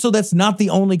 Also, that's not the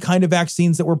only kind of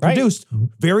vaccines that were produced.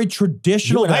 Very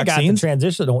traditional vaccines. I got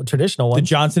the traditional one. The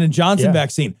Johnson & Johnson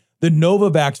vaccine, the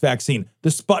Novavax vaccine, the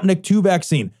Sputnik 2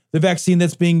 vaccine, the vaccine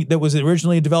that was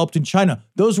originally developed in China.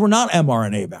 Those were not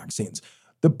mRNA vaccines.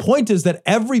 The point is that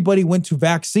everybody went to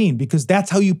vaccine because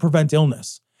that's how you prevent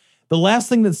illness. The last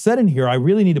thing that's said in here, I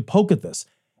really need to poke at this.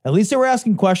 At least they were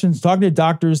asking questions, talking to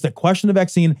doctors that questioned the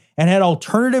vaccine and had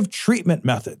alternative treatment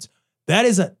methods. That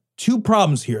is two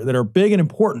problems here that are big and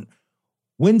important.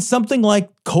 When something like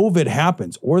COVID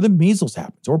happens, or the measles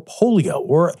happens, or polio,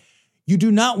 or you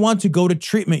do not want to go to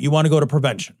treatment, you want to go to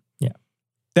prevention.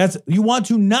 You want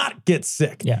to not get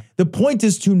sick. The point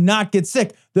is to not get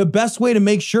sick. The best way to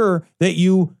make sure that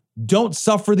you don't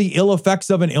suffer the ill effects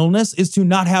of an illness is to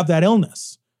not have that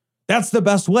illness. That's the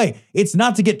best way. It's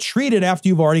not to get treated after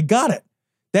you've already got it.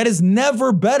 That is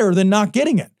never better than not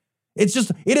getting it. It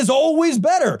is always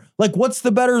better. Like, what's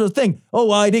the better thing? Oh,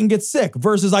 well, I didn't get sick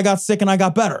versus I got sick and I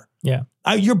got better.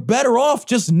 You're better off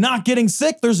just not getting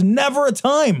sick. There's never a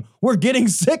time where getting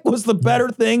sick was the better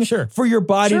thing for your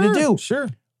body to do.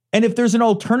 And if there's an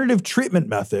alternative treatment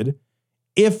method,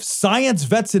 if science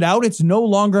vets it out, it's no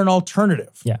longer an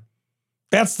alternative.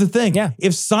 That's the thing.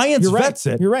 If science vets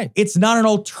it, it's not an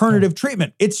alternative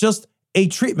treatment. It's just a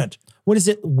treatment. What is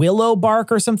it? Willow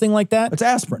bark or something like that? It's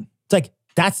aspirin. It's like,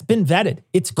 that's been vetted.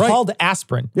 It's called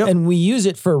aspirin, and we use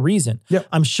it for a reason.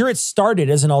 I'm sure it started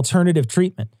as an alternative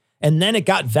treatment, and then it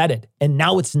got vetted, and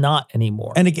now it's not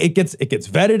anymore. And it gets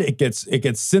vetted. It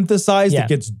gets synthesized. It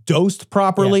gets dosed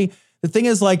properly. The thing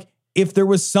is, like, if there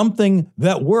was something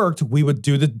that worked, we'd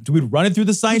run it through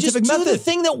the scientific method. Do the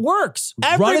thing that works.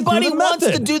 Everybody wants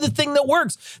to do the thing that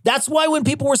works. That's why when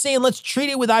people were saying, let's treat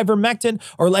it with ivermectin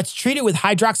or let's treat it with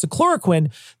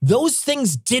hydroxychloroquine, those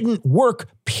things didn't work,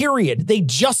 period. They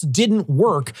just didn't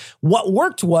work. What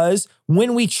worked was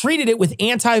when we treated it with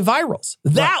antivirals.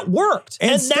 That worked.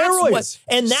 And steroids.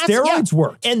 Steroids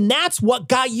worked. And that's what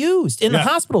got used in the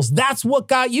hospitals. That's what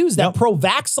got used, that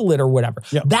Provaxolid or whatever.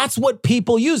 That's what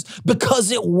people used because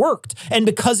it worked and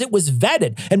because it was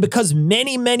vetted and because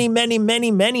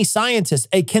many scientists,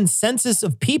 a consensus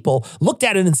of people looked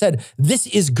at it and said, this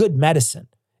is good medicine.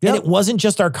 And it wasn't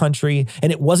just our country,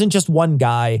 and it wasn't just one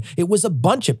guy. It was a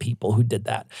bunch of people who did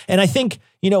that. And I think,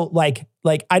 like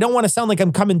I don't want to sound like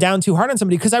I'm coming down too hard on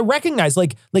somebody because I recognize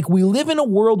like we live in a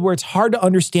world where it's hard to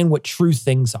understand what true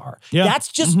things are. That's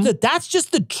just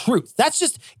the truth.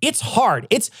 It's hard.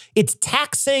 It's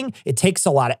taxing. It takes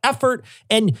a lot of effort.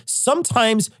 And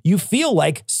sometimes you feel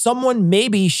like someone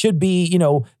maybe should be,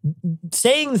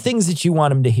 saying the things that you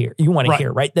want them to hear. You want to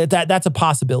hear, right? That's a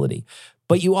possibility.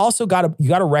 But you also got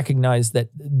to recognize that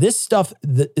this stuff,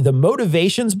 the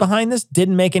motivations behind this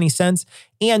didn't make any sense.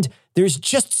 And it's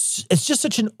just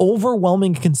such an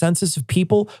overwhelming consensus of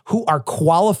people who are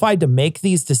qualified to make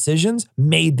these decisions,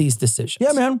 made these decisions.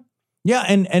 Yeah, man. Yeah.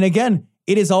 And again,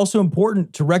 it is also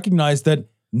important to recognize that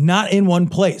not in one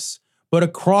place, but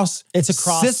across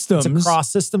systems. It's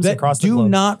across systems that across the globe. Do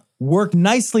not work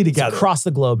nicely together. It's across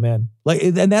the globe, man. Like,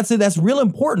 and that's real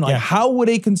important. Like, how would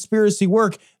a conspiracy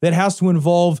work that has to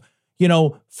involve,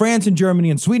 France and Germany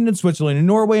and Sweden and Switzerland and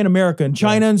Norway and America and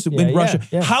China and Russia?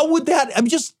 How would that? I mean,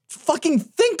 just fucking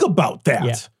think about that.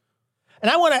 Yeah.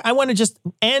 And I want to just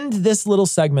end this little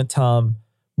segment, Tom,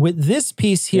 with this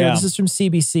piece here. This is from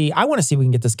CBC. I want to see if we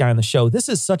can get this guy on the show. This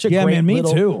is such a great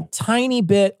little tiny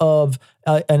bit of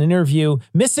an interview.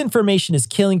 Misinformation is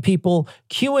killing people.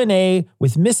 Q&A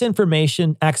with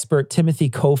misinformation expert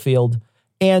Timothy Cofield.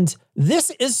 And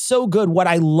this is so good. What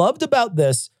I loved about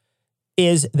this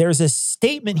is there's a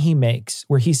statement he makes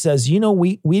where he says,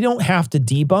 we don't have to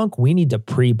debunk. We need to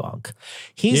pre-bunk.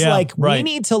 He's we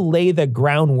need to lay the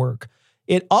groundwork.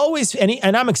 It always,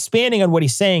 and I'm expanding on what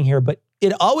he's saying here, but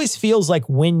it always feels like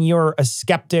when you're a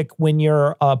skeptic, when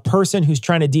you're a person who's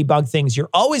trying to debug things, you're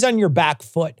always on your back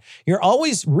foot. You're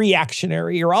always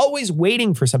reactionary. You're always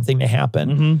waiting for something to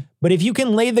happen. But if you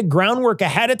can lay the groundwork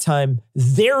ahead of time,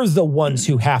 they're the ones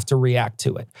who have to react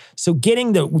to it. So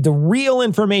getting the real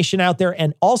information out there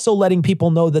and also letting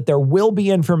people know that there will be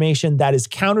information that is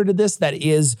counter to this, that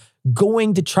is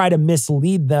going to try to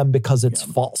mislead them because it's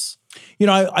false. You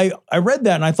know, I read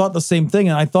that and I thought the same thing.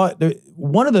 And I thought that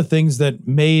one of the things that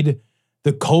made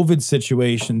the COVID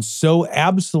situation so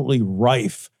absolutely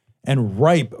rife and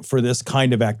ripe for this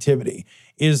kind of activity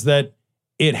is that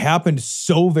it happened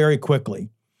so very quickly.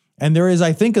 And there is,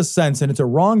 I think, a sense, and it's a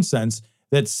wrong sense,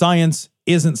 that science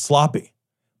isn't sloppy.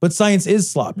 But science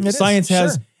is sloppy. Science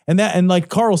has, and like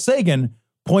Carl Sagan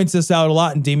points this out a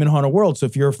lot in Demon Hunter World. So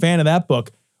if you're a fan of that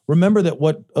book, remember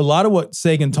that a lot of what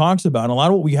Sagan talks about, and a lot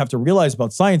of what we have to realize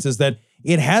about science is that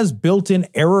it has built-in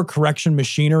error correction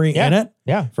machinery in it.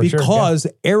 Yeah, for sure. Because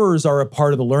errors are a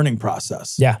part of the learning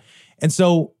process. Yeah. And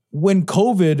so when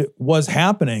COVID was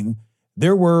happening,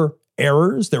 there were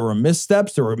errors, there were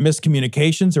missteps, there were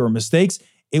miscommunications, there were mistakes.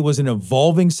 It was an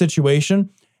evolving situation.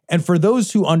 And for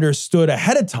those who understood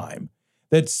ahead of time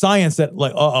that science, that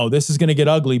like, this is going to get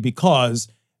ugly because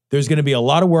there's going to be a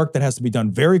lot of work that has to be done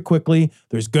very quickly.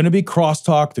 There's going to be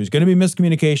crosstalk. There's going to be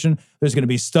miscommunication. There's going to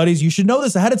be studies. You should know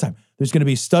this ahead of time. There's going to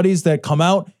be studies that come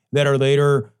out that are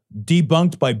later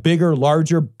debunked by bigger,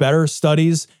 larger, better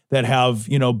studies that have,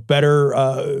 better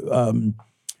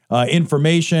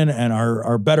information and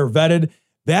are better vetted.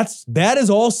 That is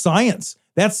all science.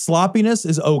 That sloppiness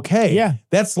is okay. Yeah.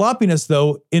 That sloppiness,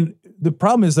 though, the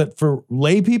problem is that for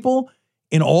lay people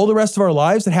in all the rest of our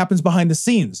lives, it happens behind the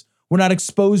scenes. We're not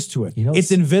exposed to it.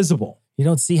 It's invisible. You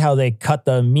don't see how they cut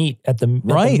the meat at the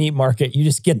meat market. You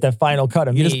just get the final cut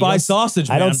of meat. You just buy sausage,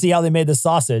 man. I don't see how they made the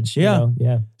sausage. Yeah.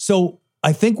 Yeah. So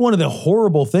I think one of the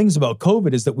horrible things about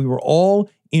COVID is that we were all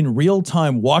in real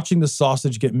time watching the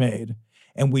sausage get made.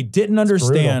 And we didn't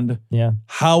understand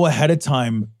how ahead of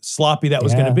time sloppy that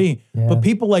was going to be. Yeah. But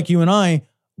people like you and I,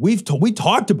 we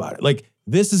talked about it. Like,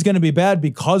 this is going to be bad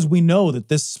because we know that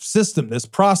this system, this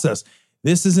process,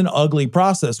 this is an ugly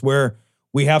process where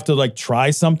we have to like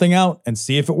try something out and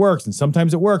see if it works. And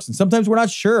sometimes it works. And sometimes we're not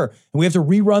sure. And we have to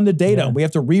rerun the data. We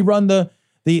have to rerun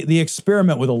the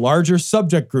experiment with a larger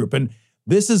subject group. And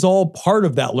this is all part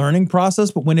of that learning process.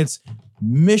 But when it's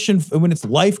when it's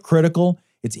life critical,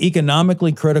 it's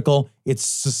economically critical, it's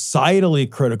societally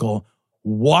critical,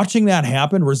 watching that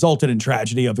happen resulted in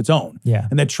tragedy of its own. Yeah.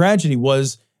 And that tragedy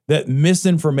was that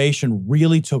misinformation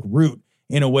really took root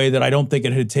in a way that I don't think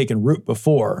it had taken root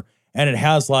before. And it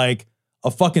has like a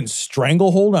fucking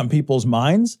stranglehold on people's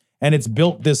minds. And it's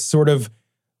built this sort of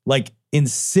like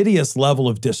insidious level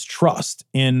of distrust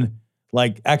in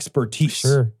like expertise.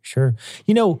 Sure.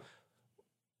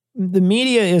 The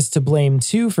media is to blame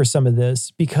too for some of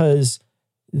this because,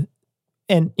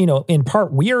 and in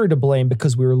part we are to blame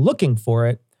because we were looking for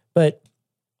it, but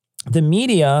the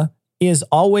media is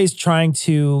always trying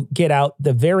to get out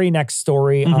the very next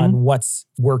story on what's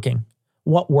working,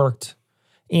 what worked.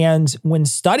 And when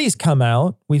studies come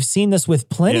out, we've seen this with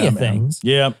plenty of things.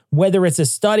 Yeah. Whether it's a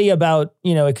study about,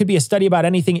 it could be a study about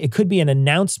anything. It could be an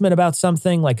announcement about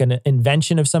something like an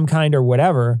invention of some kind or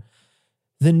whatever.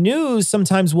 The news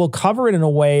sometimes will cover it in a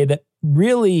way that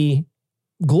really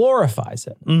glorifies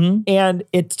it. And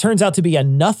it turns out to be a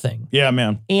nothing. Yeah,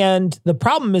 man. And the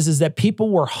problem is that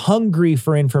people were hungry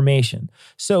for information.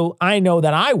 So I know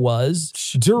that I was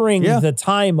during the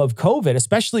time of COVID,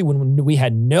 especially when we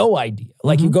had no idea.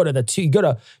 Like you go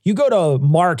to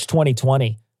March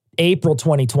 2020, April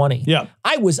 2020. Yeah.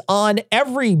 I was on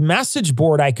every message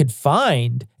board I could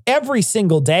find every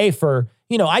single day for,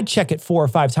 I'd check it 4 or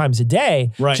 5 times a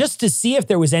day just to see if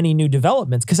there was any new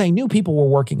developments because I knew people were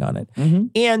working on it.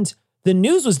 And the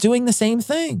news was doing the same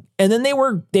thing. And then they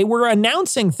were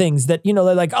announcing things that,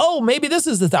 they're like, oh, maybe this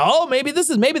is the thing. Oh, maybe this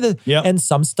is, maybe the, and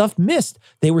some stuff missed.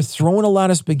 They were throwing a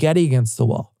lot of spaghetti against the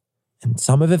wall and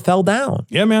some of it fell down.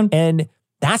 Yeah, man. And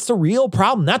that's a real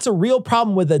problem. That's a real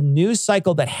problem with a news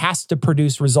cycle that has to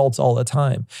produce results all the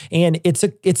time. And it's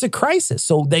a crisis.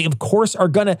 So they, of course, are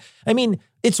going to,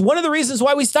 it's one of the reasons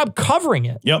why we stopped covering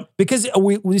it. Yep. Because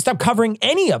we stopped covering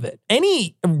any of it,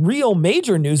 any real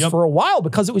major news for a while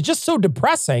because it was just so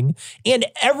depressing. And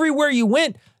everywhere you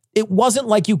went, it wasn't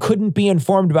like you couldn't be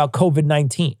informed about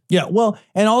COVID-19. Yeah, well,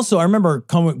 and also I remember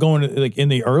going like in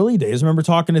the early days, I remember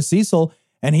talking to Cecil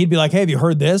and he'd be like, hey, have you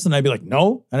heard this? And I'd be like,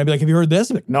 no. And I'd be like, have you heard this?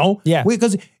 I'd be like, no. Yeah.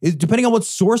 Because depending on what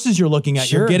sources you're looking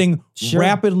at, you're getting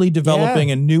rapidly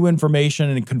developing and new information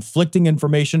and conflicting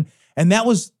information. And that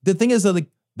was, the thing is that like,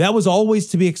 that was always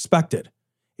to be expected.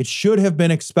 It should have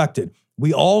been expected.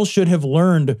 we all should have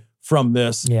learned from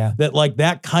this that like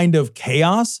that kind of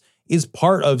chaos is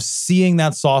part of seeing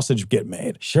that sausage get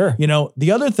made. Sure. You know,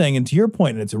 the other thing, and to your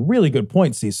point, and it's a really good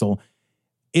point, Cecil,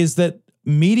 is that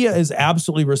media is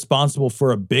absolutely responsible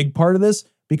for a big part of this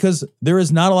because there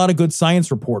is not a lot of good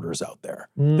science reporters out there.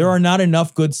 There are not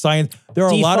enough good science. There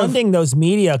are a lot of defunding those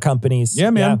media companies. Yeah,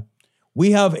 man. Yeah.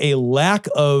 We have a lack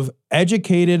of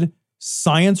educated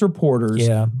science reporters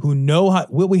who know how.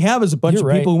 What we have is a bunch of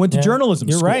people who went to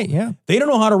journalism school. You're right, yeah. They don't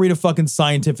know how to read a fucking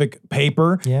scientific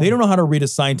paper. Yeah. They don't know how to read a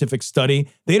scientific study.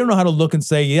 They don't know how to look and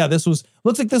say, yeah, looks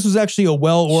like this was actually a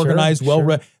well-organized,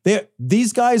 well-read.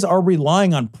 These guys are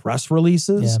relying on press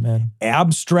releases,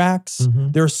 abstracts.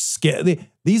 They're scared.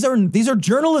 These are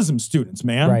journalism students,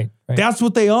 man. Right. That's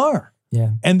what they are.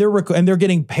 Yeah. And they're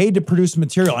getting paid to produce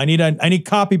material. I need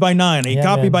copy by 9. I need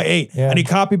copy by 8. I need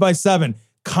copy by 7.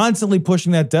 Constantly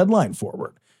pushing that deadline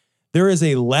forward. There is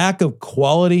a lack of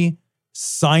quality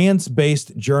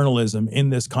science-based journalism in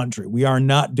this country. We are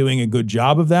not doing a good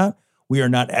job of that. We are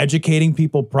not educating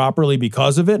people properly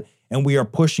because of it. And we are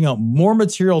pushing out more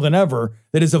material than ever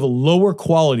that is of a lower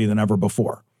quality than ever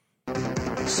before.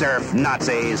 Surf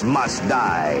Nazis must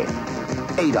die.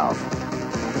 Adolf.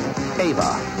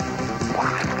 Ava.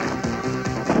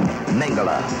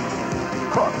 Mengele.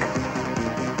 Hook.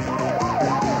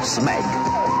 Smeg.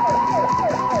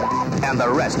 And the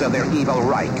rest of their evil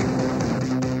Reich.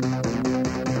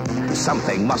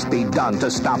 Something must be done to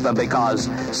stop them because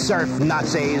surf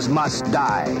Nazis must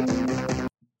die.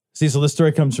 Cecil, this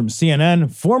story comes from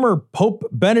CNN. Former Pope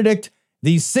Benedict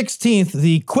the 16th,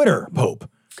 the quitter Pope,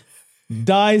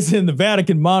 dies in the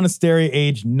Vatican monastery,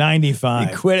 age 95.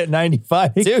 He quit at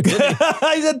 95 too.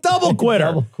 He's a double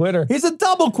quitter. He's a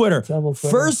double quitter.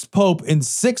 First Pope in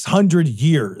 600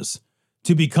 years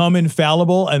to become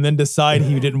infallible and then decide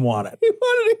he didn't want it.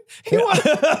 He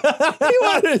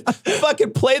wanted to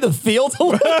fucking play the field a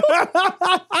little.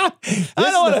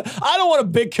 I don't want a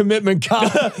big commitment,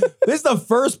 God. This is the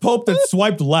first Pope that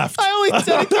swiped left. I only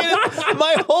dedicated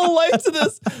my whole life to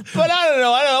this, but I don't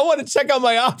know. I want to check out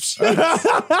my options.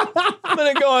 I'm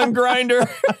going to go on Grindr,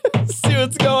 see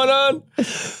what's going on.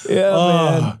 Yeah,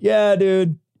 man. Yeah,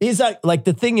 dude. He's like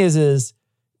the thing is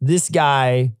this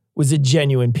guy was a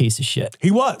genuine piece of shit.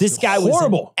 He was. This guy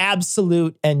horrible. Was an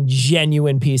absolute and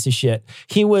genuine piece of shit.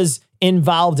 He was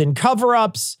involved in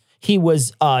cover-ups. He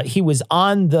was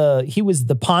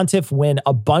the pontiff when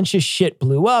a bunch of shit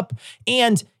blew up.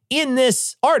 And in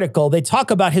this article, they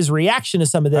talk about his reaction to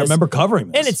some of this. I remember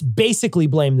covering this. And it's basically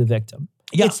blame the victim.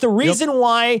 Yeah. It's the reason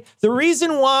why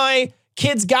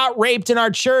kids got raped in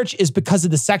our church is because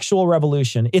of the sexual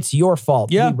revolution. It's your fault.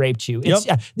 We raped you.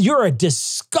 You're a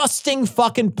disgusting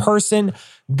fucking person.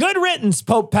 Good riddance,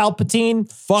 Pope Palpatine.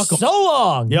 Fuck so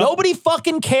long. Nobody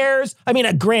fucking cares. I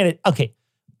mean, granted, okay,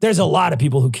 there's a lot of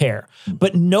people who care,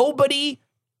 but nobody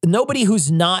who's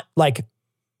not like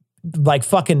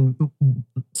fucking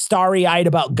starry-eyed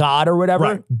about God or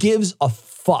whatever gives a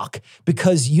fuck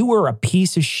because you were a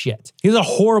piece of shit. He's a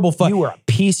horrible fuck. You were a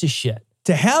piece of shit.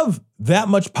 To have that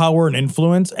much power and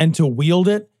influence and to wield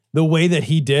it the way that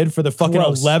he did for the fucking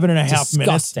 11 and a half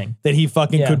minutes that he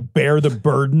fucking could bear the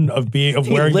burden of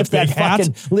wearing the big hat.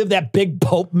 Live that big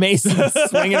Pope Mason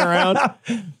swinging around.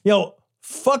 Yo,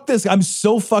 fuck this. I'm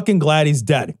so fucking glad he's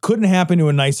dead. Couldn't happen to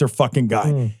a nicer fucking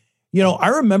guy. You know, I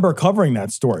remember covering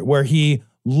that story where he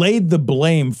laid the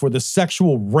blame for the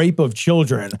sexual rape of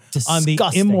children on the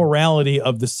immorality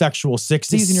of the sexual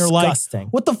 60s. And you're like,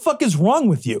 what the fuck is wrong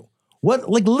with you? What,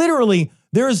 like literally,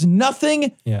 there is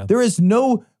nothing, there is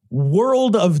no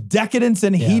world of decadence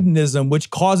and hedonism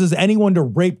which causes anyone to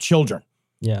rape children.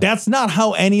 Yeah. That's not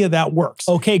how any of that works.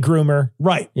 Okay, groomer.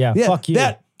 Right. Yeah, fuck you.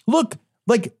 Look,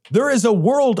 like there is a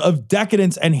world of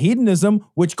decadence and hedonism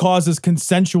which causes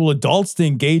consensual adults to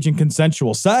engage in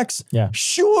consensual sex. Yeah.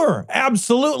 Sure,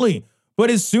 absolutely.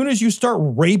 But as soon as you start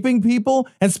raping people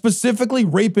and specifically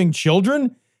raping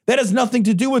children, that has nothing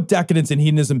to do with decadence and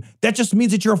hedonism. That just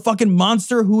means that you're a fucking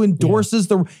monster who endorses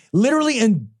literally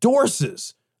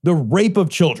endorses the rape of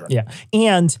children. Yeah.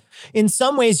 And in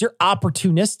some ways you're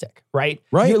opportunistic, right?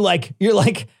 Right. You're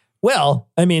like, well,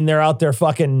 I mean, they're out there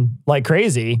fucking like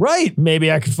crazy. Right.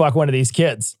 Maybe I could fuck one of these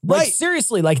kids. Right. Like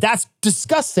seriously, like that's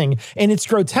disgusting and it's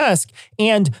grotesque.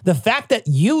 And the fact that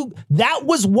that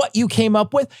was what you came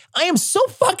up with, I am so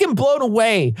fucking blown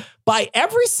away by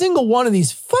every single one of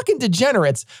these fucking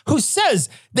degenerates who says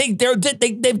they've got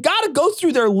to go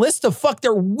through their list of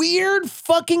their weird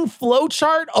fucking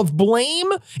flowchart of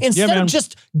blame instead of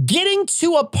just getting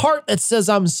to a part that says,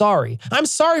 I'm sorry. I'm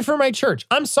sorry for my church.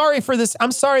 I'm sorry for this.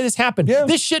 I'm sorry this happened. Yeah.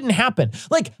 This shouldn't happen.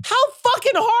 Like, how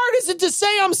fucking hard is it to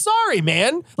say I'm sorry,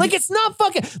 man? Like, it's not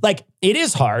fucking, like, it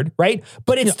is hard, right?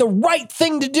 But it's the right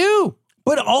thing to do.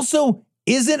 But also,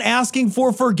 isn't asking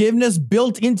for forgiveness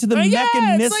built into the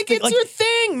mechanism? It's like, it's your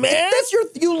thing, man. That's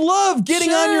you love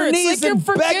getting on your knees and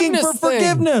begging for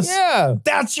forgiveness. Yeah.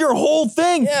 That's your whole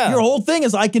thing. Yeah. Your whole thing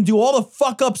is I can do all the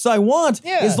fuck ups I want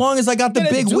as long as I got the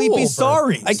big weepy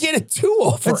sorries. I get a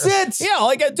do-over. That's it. Yeah, all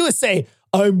I got to do is say,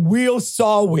 I'm real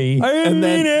sorry. And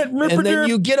then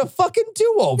you get a fucking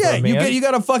do-over, man. You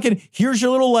got a fucking, here's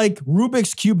your little like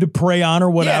Rubik's Cube to pray on or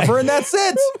whatever, and that's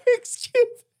it. Rubik's Cube.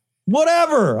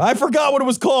 Whatever. I forgot what it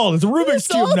was called. It's a Rubik's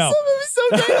Cube awesome. now. It was so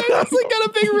great. I just got a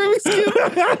big Rubik's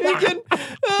Cube.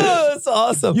 Oh, that's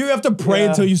awesome. You have to pray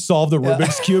until you solve the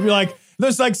Rubik's Cube. You're like,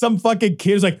 there's like some fucking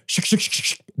kid who's like,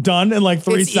 done in like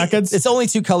 3 seconds. It's only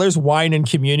 2 colors, wine and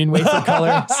communion wafer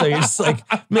color. So you're just like,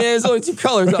 man, there's only 2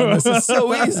 colors on this. It's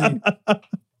so easy.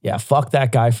 Yeah, fuck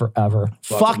that guy forever.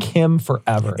 Fuck him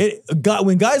forever.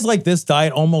 When guys like this die,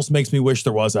 it almost makes me wish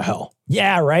there was a hell.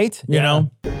 Yeah, right? You know?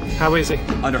 How is he?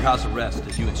 Under house arrest,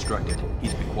 as you instructed.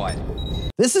 He's be quiet.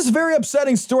 This is a very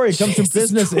upsetting story. It comes from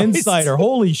Business Insider.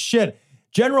 Holy shit.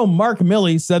 General Mark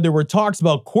Milley said there were talks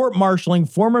about court-martialing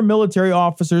former military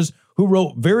officers who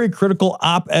wrote very critical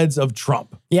op-eds of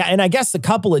Trump. Yeah, and I guess a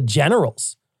couple of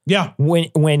generals. Yeah.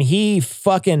 When he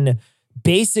fucking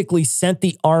basically sent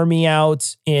the army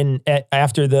out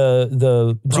after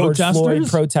the George Floyd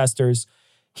protesters.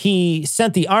 He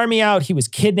sent the army out. He was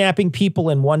kidnapping people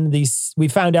in one of these. We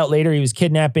found out later he was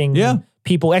kidnapping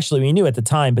people. Actually, we knew at the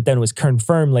time, but then it was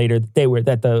confirmed later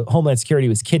that the Homeland Security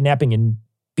was kidnapping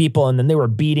people, and then they were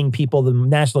beating people. The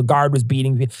National Guard was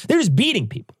beating people. They're just beating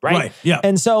people, right? Right. Yeah.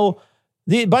 And so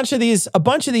a bunch of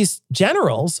these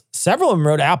generals, several of them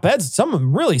wrote op-eds, some of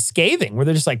them really scathing, where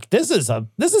they're just like, this isn't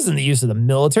the use of the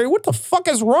military. What the fuck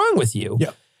is wrong with you?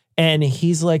 Yeah. And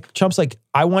he's like, Trump's like,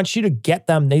 I want you to get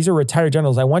them. These are retired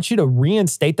generals. I want you to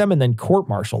reinstate them and then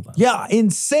court-martial them. Yeah,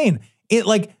 insane. They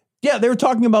were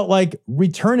talking about like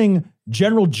returning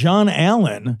General John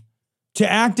Allen to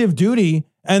active duty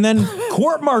and then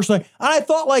court-martialing. And I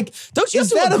thought, like, don't you is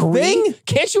that agree? a thing?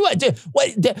 Can't you?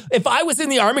 If I was in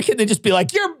the army, could they just be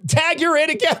like, you're in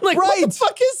again? Like, right. What the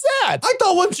fuck is that? I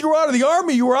thought once you were out of the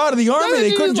army, you were out of the army.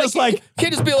 They couldn't just can't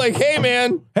just be like, hey,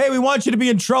 man. Hey, we want you to be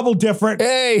in trouble different.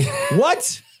 Hey.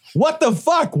 What? What the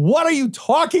fuck? What are you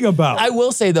talking about? I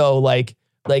will say, though, like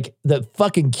the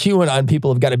fucking QAnon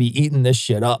people have got to be eating this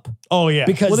shit up. Oh, yeah.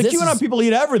 Because the QAnon people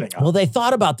eat everything up. Well, they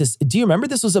thought about this. Do you remember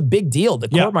this was a big deal? The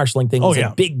court-martialing thing was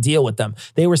a big deal with them.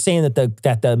 They were saying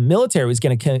that the military was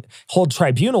going to hold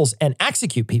tribunals and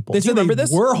execute people. Do you remember this?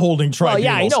 Were holding tribunals.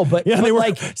 Well, yeah, I know, but they were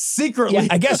like secretly. Yeah,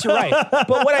 I guess you're right. But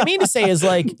what I mean to say is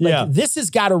like this has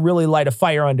got to really light a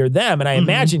fire under them. And I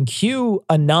imagine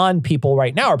QAnon people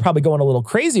right now are probably going a little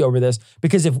crazy over this,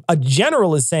 because if a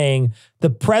general is saying the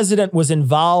president was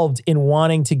involved in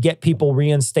wanting to get people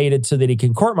reinstated so that he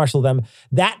can court-martial them,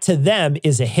 that to them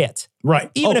is a hit.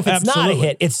 Right. Even if it's not a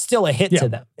hit, it's still a hit to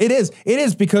them. It is. It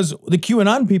is, because the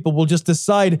QAnon people will just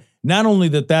decide not only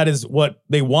that is what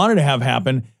they wanted to have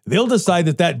happen, they'll decide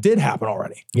that did happen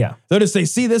already. Yeah. They'll just say,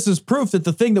 see, this is proof that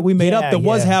the thing that we made up that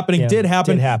was happening did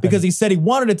happen because he said he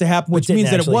wanted it to happen, which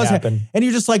means that it was happening. And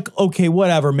you're just like, okay,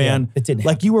 whatever, man. Yeah, it didn't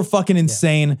like, you were fucking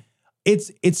insane. Yeah.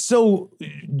 It's so,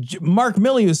 Mark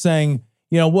Milley was saying,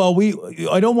 I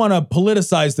don't want to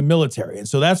politicize the military. And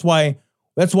so that's why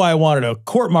I wanted to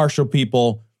court-martial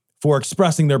people for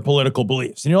expressing their political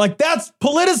beliefs. And you're like, that's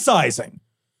politicizing.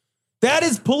 That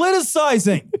is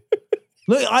politicizing.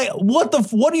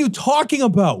 What are you talking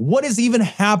about? What is even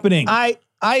happening?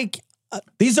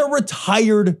 These are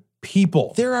retired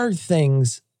people. There are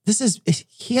things.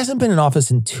 He hasn't been in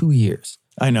office in 2 years.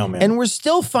 I know, man. And we're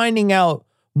still finding out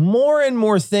more and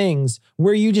more things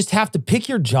where you just have to pick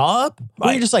your job.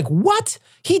 Where you're just like, what?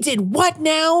 He did what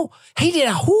now?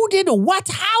 Who did what?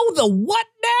 How the what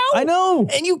now? I know.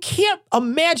 And you can't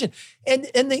imagine.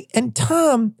 And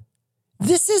Tom,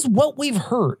 this is what we've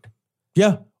heard.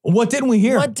 Yeah. What didn't we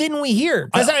hear?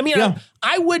 Because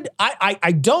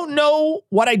I don't know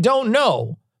what I don't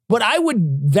know, but I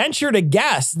would venture to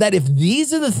guess that if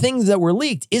these are the things that were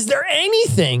leaked, is there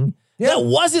anything that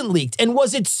wasn't leaked? And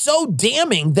was it so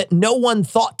damning that no one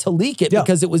thought to leak it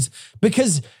because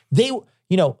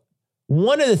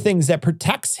one of the things that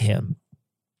protects him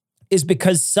is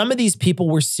because some of these people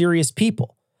were serious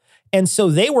people. And so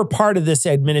they were part of this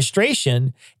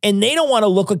administration, and they don't want to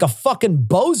look like a fucking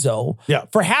bozo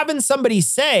for having somebody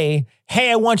say, hey,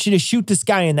 I want you to shoot this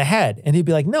guy in the head. And he'd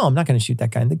be like, no, I'm not going to shoot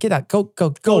that guy. Get out. Go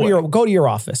to your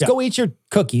office. Yeah. Go eat your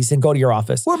cookies and go to your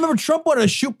office. Well, remember, Trump wanted to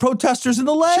shoot protesters in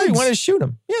the legs. Sure, he wanted to shoot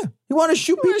them. Yeah. He wanted to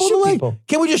shoot people in the leg.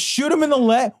 Can't we just shoot him in the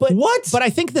leg? What? But I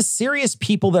think the serious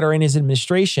people that are in his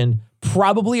administration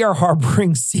probably are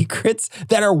harboring secrets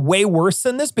that are way worse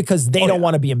than this because they don't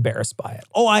want to be embarrassed by it.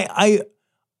 Oh, I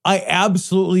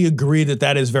absolutely agree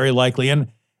that is very likely. And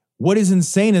what is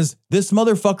insane is this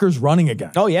motherfucker's running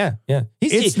again. Oh, yeah.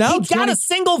 He got a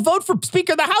single vote for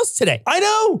Speaker of the House today. I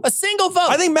know. A single vote.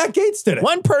 I think Matt Gaetz did it.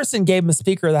 One person gave him a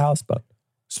Speaker of the House vote.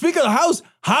 Speaker of the House?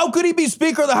 How could he be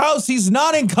Speaker of the House? He's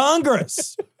not in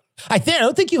Congress. I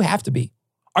don't think you have to be.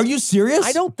 Are you serious?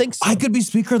 I don't think so. I could be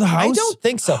Speaker of the House? I don't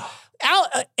think so.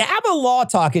 Have a law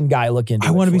talking guy look into it.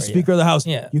 I want to be Speaker of the House.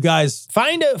 Yeah. You guys.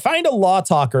 Find a law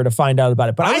talker to find out about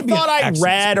it. But I thought I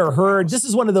read or heard, this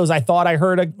is one of those I thought I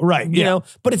heard, you know,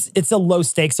 but it's a low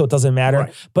stake, so it doesn't matter.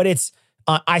 Right. But it's,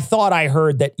 I thought I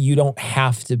heard that you don't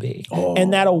have to be. Oh.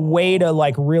 And that a way to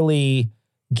like really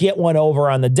get one over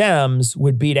on the Dems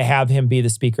would be to have him be the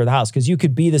Speaker of the House. Because you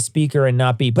could be the Speaker and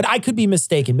not be, but I could be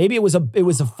mistaken. Maybe it was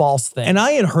a false thing. And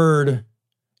I had heard,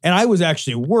 and I was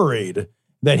actually worried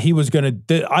that he was going to,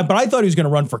 but I thought he was going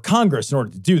to run for Congress in order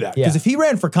to do that. Because if he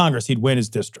ran for Congress, he'd win his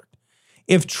district.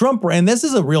 If Trump ran, this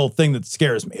is a real thing that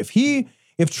scares me.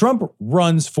 If Trump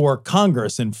runs for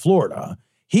Congress in Florida,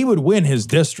 he would win his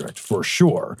district for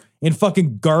sure in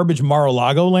fucking garbage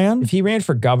Mar-a-Lago land. If he ran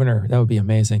for governor, that would be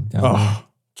amazing. God.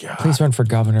 Please run for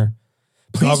governor.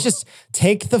 Please just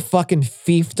take the fucking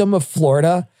fiefdom of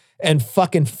Florida and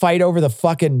fucking fight over the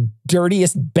fucking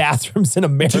dirtiest bathrooms in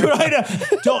America.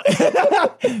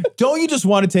 Dude, don't you just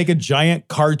want to take a giant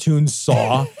cartoon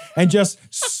saw and just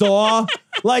saw,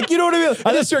 like, you know what I mean?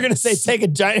 I thought you were going to say take a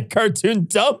giant cartoon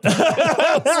dump.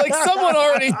 I was like, someone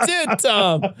already did,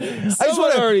 Tom.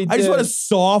 I just want to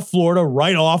saw Florida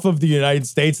right off of the United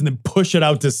States and then push it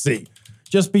out to sea.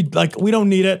 Just be like, we don't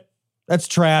need it. That's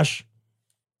trash.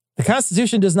 The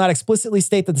Constitution does not explicitly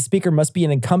state that the Speaker must be an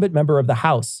incumbent member of the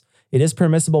House. It is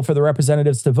permissible for the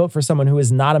representatives to vote for someone who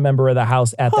is not a member of the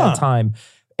House at that time.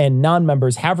 And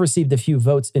non-members have received a few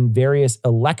votes in various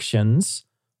elections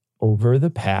over the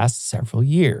past several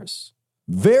years.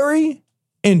 Very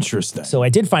interesting. So I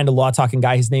did find a law-talking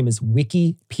guy. His name is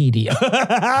Wikipedia.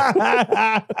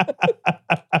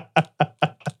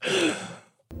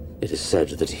 It is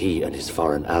said that he and his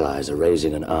foreign allies are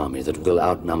raising an army that will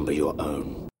outnumber your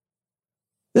own.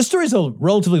 This story is a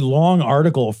relatively long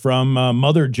article from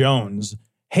Mother Jones.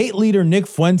 Hate leader Nick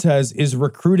Fuentes is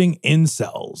recruiting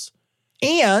incels.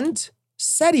 And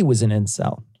said he was an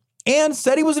incel.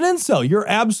 You're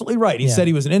absolutely right. He said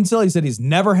he was an incel. He said he's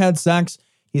never had sex.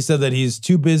 He said that he's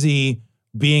too busy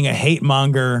being a hate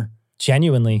monger.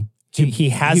 Genuinely.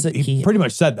 He pretty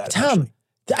much said that. Tom, actually.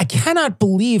 I cannot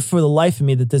believe for the life of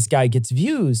me that this guy gets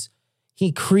views.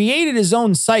 He created his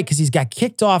own site because he's got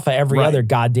kicked off of every other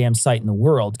goddamn site in the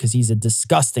world because he's a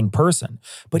disgusting person.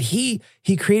 But he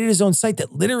created his own site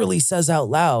that literally says out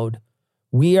loud,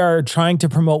 we are trying to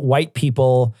promote white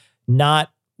people,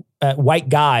 not white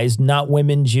guys, not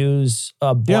women, Jews,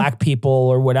 black people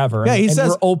or whatever. Yeah, he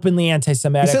says we're openly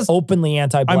anti-Semitic, openly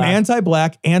anti-black. I'm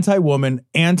anti-black, anti-woman,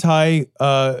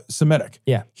 anti-Semitic.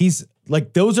 Yeah. He's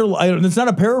like, those are, it's not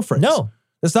a paraphrase. No.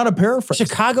 It's not a paraphrase.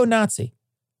 Chicago Nazi.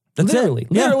 That's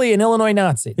literally an Illinois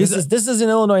Nazi. This is an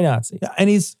Illinois Nazi. Yeah, and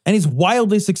he's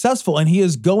wildly successful, and he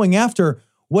is going after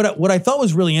what I thought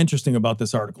was really interesting about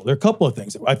this article. There are a couple of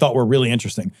things that I thought were really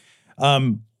interesting.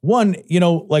 One,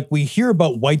 like we hear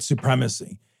about white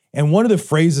supremacy, and one of the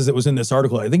phrases that was in this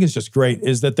article, I think is just great,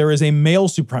 is that there is a male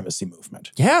supremacy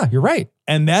movement. Yeah, you're right.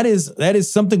 And that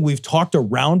is something we've talked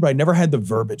around, but I never had the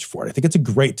verbiage for it. I think it's a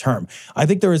great term. I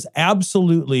think there is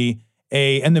absolutely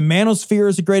and the manosphere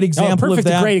is a great example of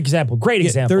that. Great example.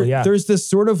 There's this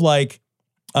sort of like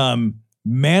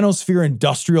manosphere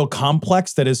industrial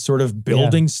complex that is sort of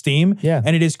building steam. Yeah.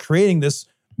 And it is creating this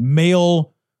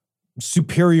male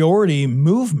superiority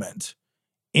movement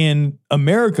in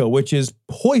America, which is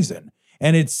poison.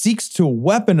 And it seeks to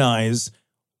weaponize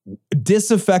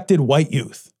disaffected white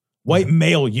youth, white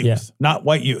male youth, not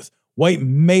white youth, white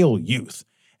male youth.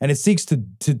 And it seeks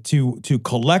to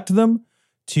collect them,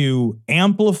 to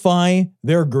amplify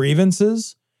their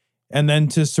grievances, and then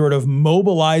to sort of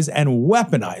mobilize and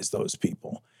weaponize those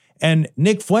people. And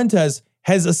Nick Fuentes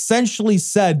has essentially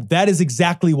said that is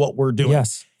exactly what we're doing.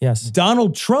 Yes.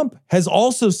 Donald Trump has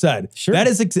also said that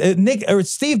is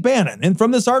Steve Bannon. And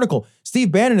from this article,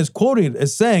 Steve Bannon is quoted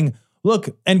as saying,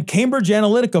 look, and Cambridge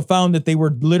Analytica found that they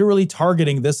were literally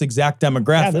targeting this exact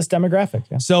demographic. Yeah, this demographic.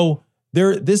 Yeah. So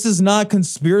this is not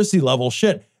conspiracy level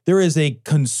shit. There is a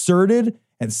concerted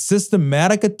and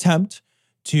systematic attempt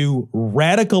to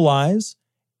radicalize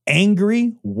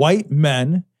angry white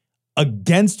men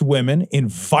against women in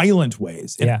violent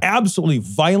ways, in absolutely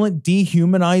violent,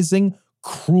 dehumanizing,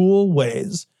 cruel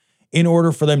ways, in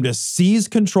order for them to seize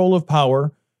control of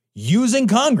power using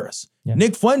Congress. Yeah.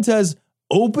 Nick Fuentes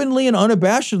openly and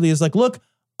unabashedly is like, look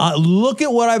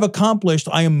at what I've accomplished.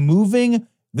 I am moving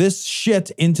this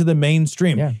shit into the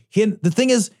mainstream. Yeah. The thing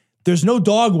is, there's no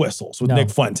dog whistles with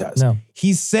Nick Fuentes. No.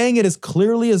 He's saying it as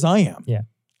clearly as I am. Yeah.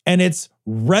 And it's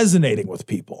resonating with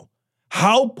people.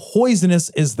 How poisonous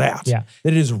is that? Yeah.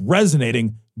 That it is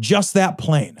resonating just that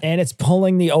plain. And it's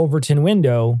pulling the Overton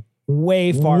window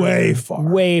way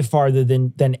farther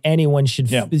than anyone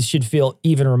should feel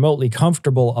even remotely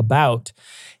comfortable about.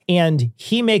 And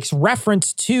he makes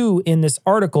reference to in this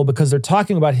article, because they're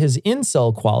talking about his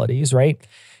incel qualities, right?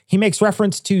 He makes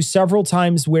reference to several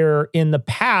times where in the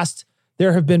past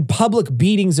there have been public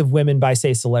beatings of women by,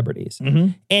 say, celebrities.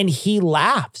 Mm-hmm. And he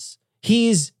laughs.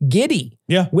 He's giddy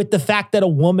with the fact that a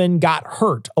woman got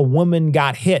hurt, a woman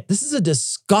got hit. This is a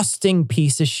disgusting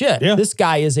piece of shit. Yeah. This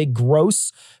guy is a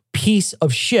gross piece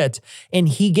of shit. And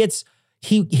he gets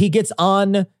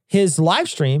on his live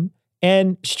stream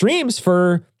and streams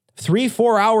for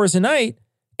 3-4 hours a night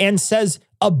and says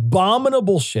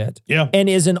abominable shit and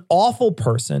is an awful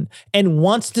person and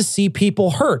wants to see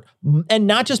people hurt. And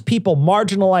not just people,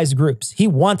 marginalized groups. He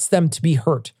wants them to be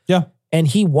hurt. Yeah. And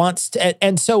he wants to,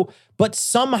 and so, but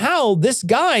somehow this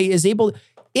guy is able,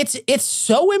 it's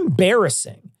so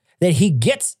embarrassing that he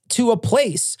gets to a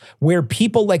place where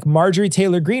people like Marjorie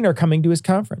Taylor Greene are coming to his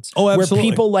conference. Oh, absolutely.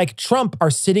 Where people like Trump are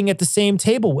sitting at the same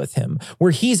table with him, where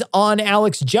he's on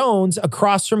Alex Jones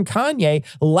across from Kanye,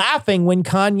 laughing when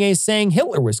Kanye's saying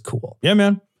Hitler was cool. Yeah,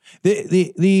 man.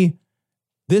 This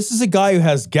is a guy who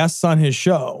has guests on his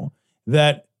show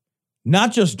that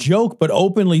not just joke, but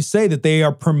openly say that they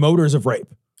are promoters of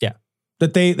rape. Yeah.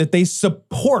 That they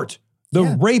support the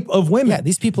rape of women. Yeah,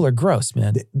 these people are gross,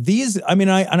 man.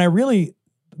 I really,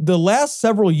 the last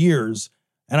several years,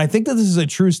 and I think that this is a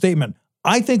true statement,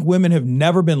 I think women have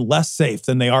never been less safe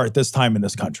than they are at this time in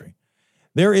this country.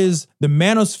 There is the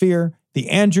manosphere, the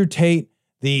Andrew Tate,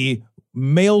 the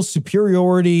male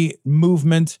superiority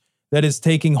movement that is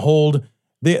taking hold,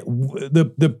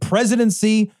 the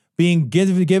presidency being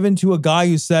given to a guy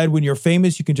who said, when you're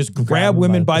famous, you can just grab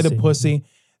women by the pussy.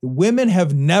 Women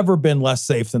have never been less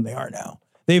safe than they are now.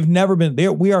 They've never been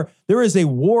there. There is a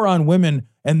war on women,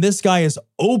 and this guy is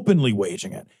openly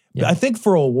waging it. Yeah. I think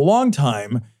for a long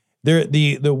time,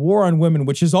 the war on women,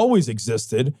 which has always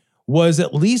existed, was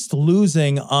at least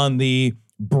losing on the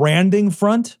branding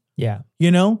front. Yeah. You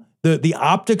know, the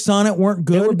optics on it weren't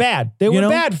good. They were bad. They were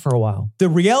bad for a while. The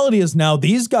reality is now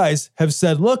these guys have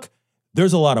said, look,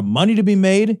 there's a lot of money to be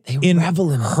made in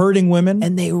hurting women.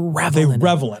 And they revel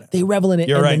in it. They revel in it.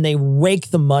 You're and right. then they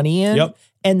rake the money in. Yep.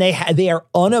 And they are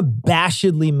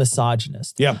unabashedly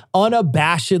misogynist. Yeah.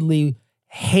 Unabashedly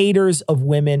haters of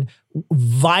women,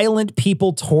 violent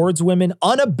people towards women,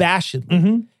 unabashedly.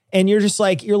 Mm-hmm. And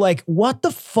you're like, what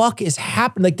the fuck is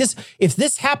happening? Like this, if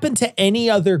this happened to any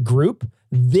other group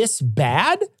this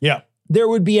bad, there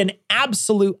would be an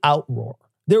absolute outroar.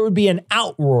 There would be an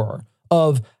outroar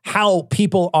of how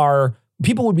people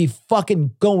would be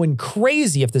fucking going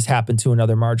crazy if this happened to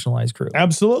another marginalized group.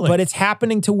 Absolutely. But it's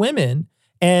happening to women.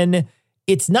 And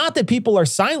it's not that people are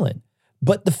silent,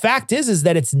 but the fact is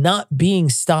that it's not being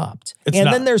stopped.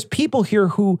 Then there's people here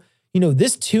who,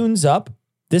 this tunes up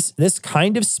this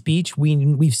kind of speech.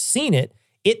 We've seen it.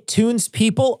 It tunes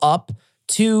people up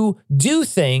to do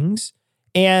things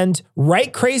and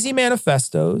write crazy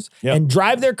manifestos and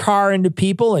drive their car into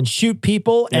people and shoot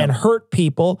people and hurt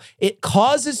people. It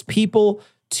causes people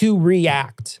to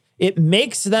react. It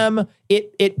makes them,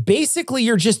 it basically,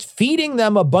 you're just feeding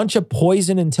them a bunch of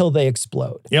poison until they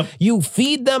explode. Yep. You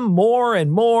feed them more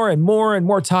and more and more and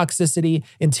more toxicity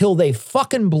until they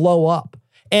fucking blow up.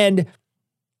 And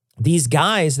these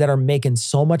guys that are making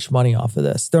so much money off of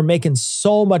this, they're making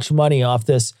so much money off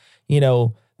this,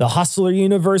 the Hustler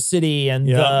University and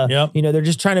they're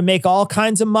just trying to make all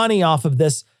kinds of money off of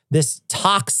this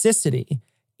toxicity.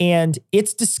 And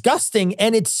it's disgusting.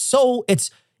 And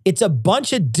it's a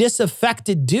bunch of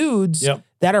disaffected dudes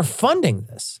that are funding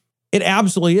this. It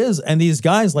absolutely is. And these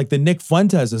guys like the Nick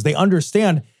Fuenteses, they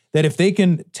understand that if they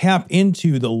can tap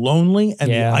into the lonely and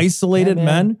the isolated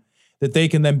men, that they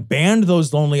can then band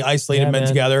those lonely, isolated men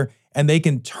together, and they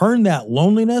can turn that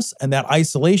loneliness and that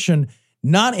isolation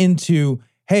not into,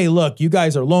 hey, look, you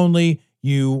guys are lonely.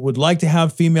 you would like to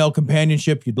have female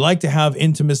companionship, you'd like to have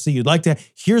intimacy, you'd like to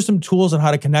hear some tools on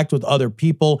how to connect with other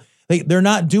people. They're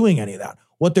not doing any of that.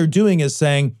 What they're doing is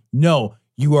saying, no,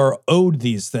 you are owed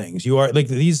these things. You are like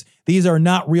these are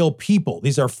not real people.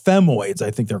 These are femoids, I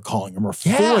think they're calling them, or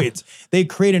foids. They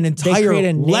create an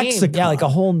entire lexicon. Yeah, like a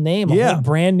whole name, a whole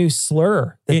brand new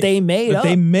slur that they made up.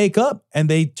 They make up, and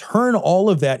they turn all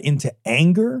of that into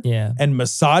anger and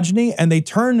misogyny, and they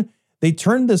turn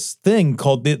this thing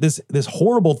called this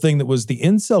horrible thing that was the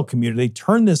incel community. They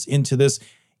turn this into this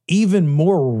even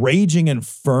more raging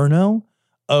inferno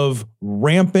of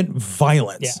rampant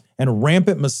violence and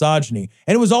rampant misogyny.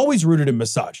 And it was always rooted in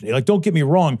misogyny. Like, don't get me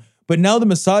wrong, but now the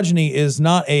misogyny is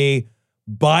not a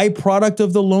byproduct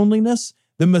of the loneliness.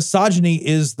 The misogyny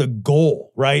is the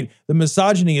goal, right? The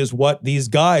misogyny is what these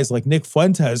guys like Nick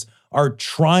Fuentes are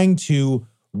trying to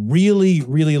really,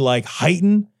 really like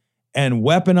heighten and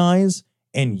weaponize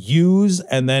and use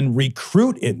and then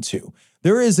recruit into.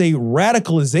 There is a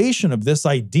radicalization of this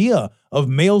idea of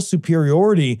male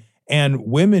superiority and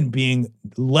women being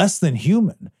less than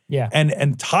human. Yeah.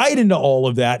 And tied into all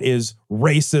of that is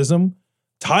racism,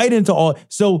 tied into all.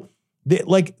 So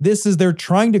they're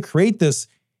trying to create this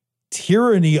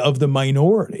tyranny of the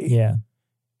minority. Yeah.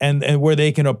 And where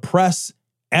they can oppress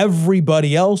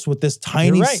everybody else with this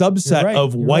tiny subset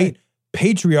of white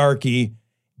patriarchy.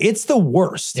 It's the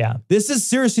worst. Yeah. This is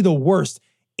seriously the worst.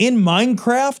 In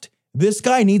Minecraft, this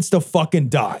guy needs to fucking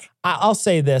die. I'll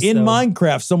say this. In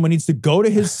Minecraft, someone needs to go to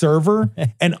his server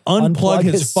and unplug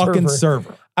his fucking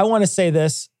server. I want to say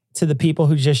this to the people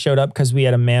who just showed up because we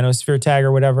had a manosphere tag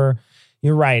or whatever.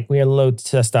 You're right. We had nothing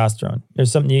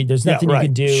you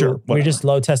can do. Sure, we're just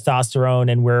low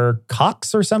testosterone and we're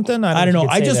cocks or something. I don't know.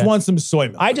 I just want some soy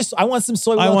milk. I want some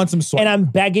soy milk. I want some soy milk. And I'm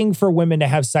begging for women to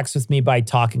have sex with me by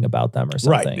talking about them or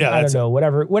something. Right. Yeah, I don't know.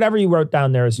 Whatever you wrote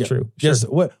down there is true. Just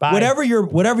whatever your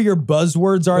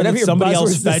buzzwords are that somebody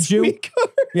else fed you.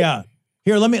 Yeah.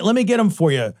 Here, let me get them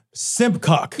for you. Simp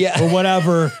cock or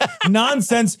whatever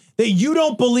nonsense that you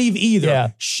don't believe either.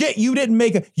 Yeah. Shit you didn't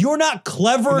make. You're not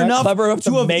clever enough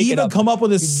to have even come up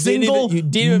with a single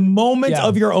moment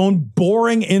of your own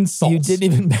boring insult. You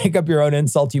didn't even make up your own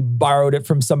insult. You borrowed it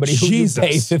from somebody who you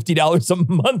pay $50 a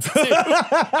month to.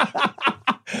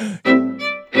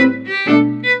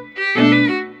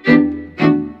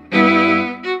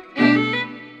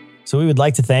 So we would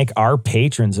like to thank our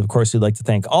patrons. Of course, we'd like to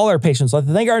thank all our patrons. We'd like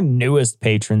to thank our newest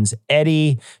patrons,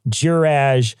 Eddie,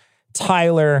 Juraj,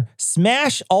 Tyler.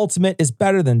 Smash Ultimate is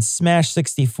better than Smash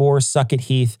 64, Suck It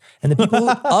Heath. And the people who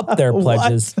up their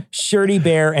pledges, Shirty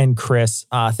Bear and Chris.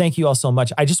 Thank you all so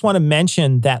much. I just want to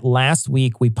mention that last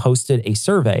week we posted a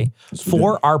survey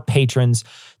for our patrons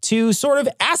to sort of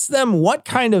ask them what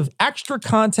kind of extra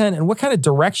content and what kind of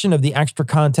direction of the extra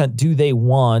content do they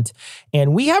want.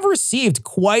 And we have received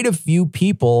quite a few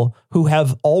people who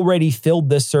have already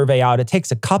filled this survey out. It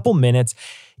takes a couple minutes.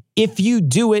 If you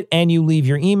do it and you leave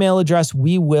your email address,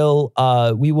 we will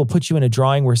put you in a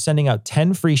drawing. We're sending out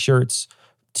 10 free shirts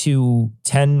to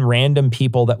 10 random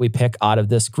people that we pick out of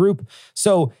this group.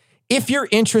 So if you're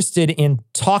interested in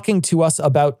talking to us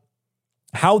about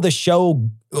how the show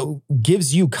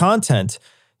gives you content,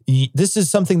 this is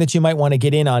something that you might want to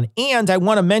get in on. And I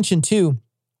want to mention too,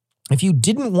 if you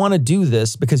didn't want to do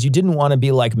this because you didn't want to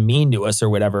be like mean to us or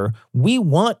whatever, we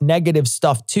want negative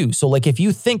stuff too. So like if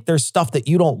you think there's stuff that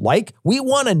you don't like, we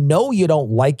want to know you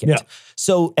don't like it. Yeah.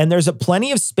 So, and there's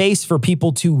plenty of space for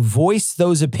people to voice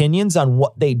those opinions on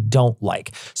what they don't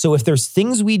like. So if there's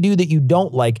things we do that you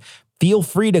don't like, feel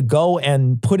free to go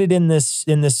and put it in this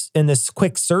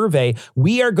quick survey.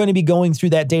 We are going to be going through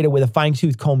that data with a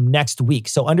fine-tooth comb next week.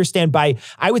 So understand I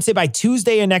would say by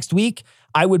Tuesday of next week,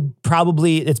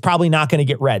 it's probably not going to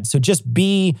get read. So just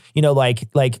be,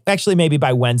 actually maybe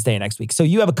by Wednesday next week. So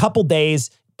you have a couple days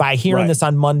by hearing this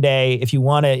on Monday. If you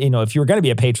want to, if you were going to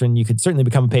be a patron, you could certainly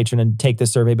become a patron and take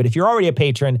this survey. But if you're already a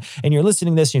patron and you're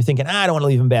listening to this and you're thinking, I don't want to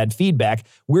leave them bad feedback,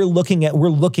 we're looking at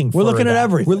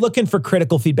everything. We're looking for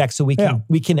critical feedback so we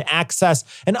can access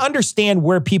and understand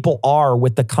where people are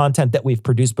with the content that we've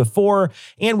produced before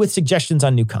and with suggestions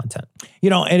on new content.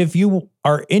 And if you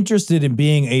are interested in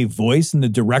being a voice in the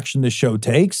direction the show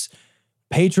takes,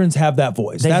 patrons have that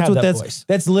voice.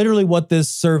 That's literally what this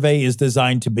survey is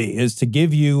designed to be, is to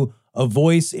give you a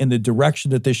voice in the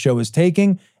direction that this show is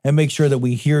taking and make sure that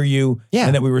we hear you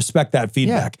and that we respect that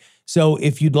feedback. Yeah. So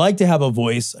if you'd like to have a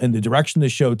voice in the direction the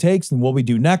show takes and what we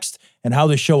do next and how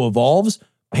the show evolves,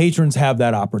 patrons have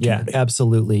that opportunity. Yeah,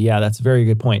 absolutely. Yeah, that's a very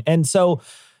good point. And so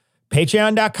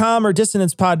patreon.com or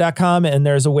dissonancepod.com, and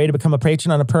there's a way to become a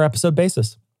patron on a per episode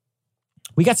basis.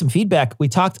 We got some feedback. We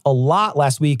talked a lot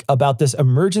last week about this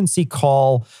emergency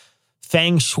call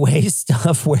feng shui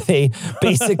stuff where they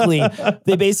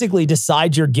basically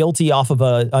decide you're guilty off of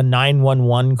a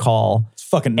 911 call. It's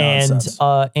fucking nonsense.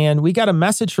 And we got a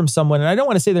message from someone, and I don't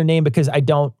want to say their name because I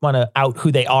don't want to out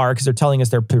who they are because they're telling us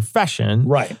their profession.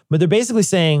 Right. But they're basically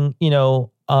saying,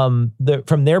 from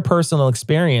their personal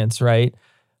experience, right?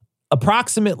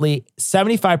 Approximately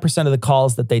 75% of the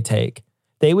calls that they take,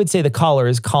 they would say the caller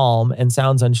is calm and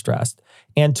sounds unstressed,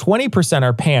 and 20%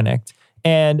 are panicked.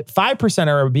 And 5%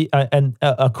 are, and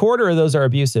a quarter of those are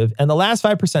abusive. And the last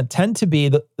 5% tend to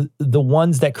be the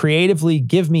ones that creatively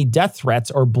give me death threats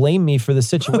or blame me for the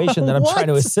situation that I'm trying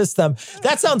to assist them.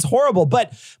 That sounds horrible.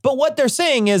 But what they're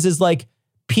saying is like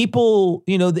people,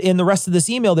 in the rest of this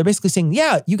email, they're basically saying,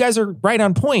 yeah, you guys are right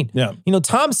on point. Yeah.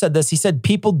 Tom said this. He said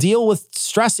people deal with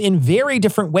stress in very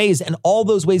different ways, and all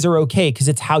those ways are okay because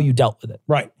it's how you dealt with it.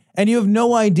 Right. And you have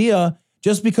no idea.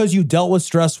 Just because you dealt with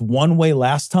stress one way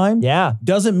last time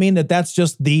doesn't mean that that's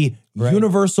just the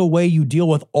universal way you deal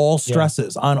with all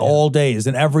stresses on all days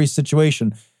in every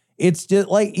situation. It's just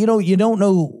like, you don't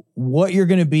know what you're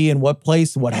going to be in, what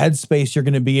place, what headspace you're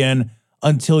going to be in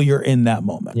until you're in that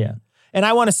moment. Yeah. And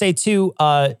I want to say too,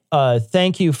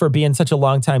 thank you for being such a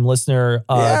longtime listener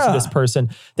to this person.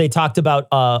 They talked about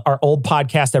our old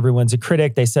podcast, Everyone's a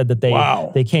Critic. They said that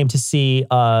they came to see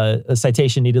a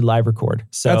Citation Needed live record.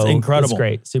 So that's incredible. It's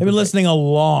great. They've been listening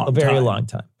a very long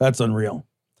time. That's unreal.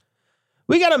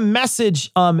 We got a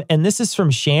message, and this is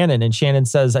from Shannon. And Shannon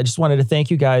says, I just wanted to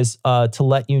thank you guys to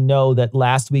let you know that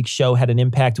last week's show had an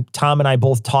impact. Tom and I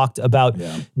both talked about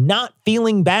not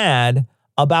feeling bad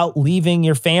about leaving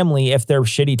your family if they're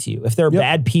shitty to you. If they're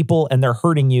bad people and they're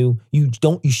hurting you, you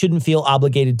shouldn't feel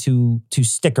obligated to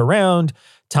stick around.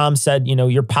 Tom said,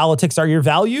 your politics are your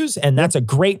values. And that's a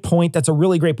great point. That's a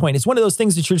really great point. It's one of those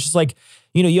things that you're just like,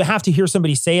 you have to hear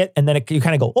somebody say it and then you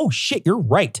kind of go, oh shit, you're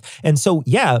right. And so,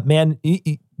 yeah, man,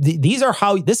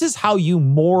 this is how you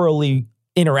morally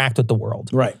interact with the world.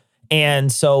 Right.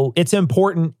 And so it's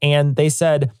important. And they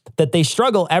said that they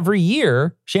struggle every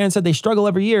year. Shannon said they struggle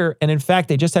every year. And in fact,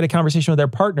 they just had a conversation with their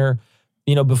partner,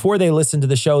 before they listened to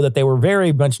the show, that they were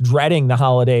very much dreading the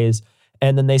holidays.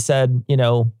 And then they said,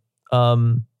 now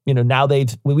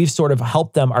we've sort of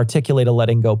helped them articulate a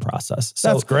letting go process. So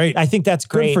that's great. I think that's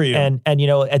great. Good for you. And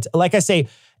it's like I say,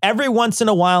 every once in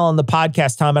a while on the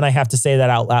podcast, Tom and I have to say that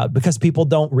out loud because people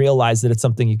don't realize that it's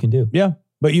something you can do. Yeah.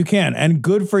 But you can. And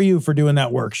good for you for doing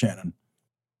that work, Shannon.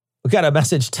 We got a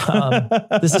message, Tom.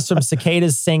 This is from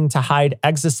Cicadas Sing to hide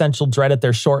existential dread at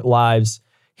their short lives.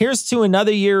 Here's to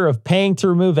another year of paying to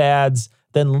remove ads,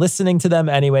 then listening to them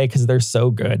anyway because they're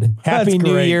so good. Happy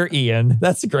New Year, Ian.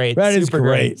 That's great. That is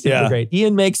great. Super great.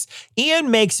 Ian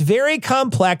makes very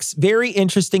complex, very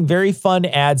interesting, very fun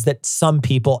ads that some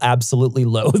people absolutely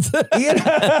loathe.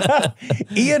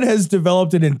 Ian has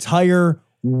developed an entire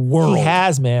world. He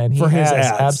has, man. He for has, his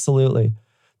ads. Absolutely.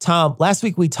 Tom, last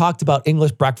week we talked about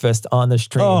English breakfast on the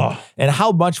stream and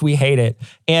how much we hate it.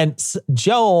 And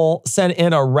Joel sent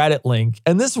in a Reddit link,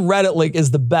 and this Reddit link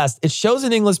is the best. It shows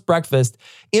an English breakfast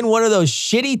in one of those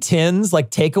shitty tins,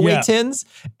 like takeaway tins,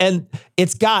 and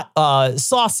it's got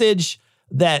sausage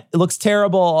that looks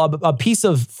terrible, a piece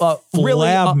of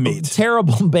really meat,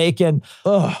 terrible bacon,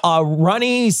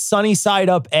 runny sunny side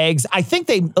up eggs. I think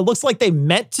it looks like they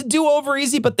meant to do over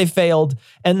easy, but they failed.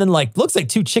 And then looks like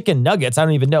 2 chicken nuggets. I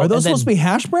don't even know. Are those supposed to be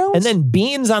hash browns? And then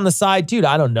beans on the side, dude.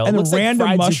 I don't know. And it looks random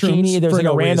like fried mushrooms. Zucchini. There's like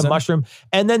a random mushroom.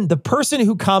 And then the person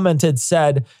who commented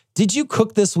said, "Did you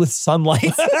cook this with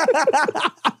sunlight?"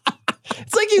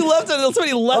 It's like you left it.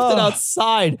 Somebody left it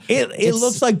outside. It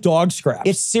looks like dog scraps.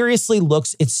 It seriously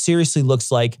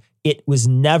looks like it was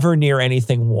never near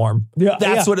anything warm. Yeah,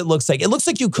 that's what it looks like. It looks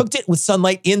like you cooked it with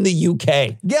sunlight in the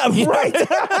UK. Yeah, right.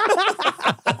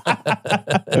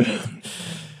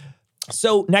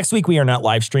 So next week we are not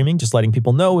live streaming, just letting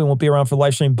people know we won't be around for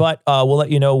live stream, but we'll let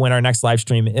you know when our next live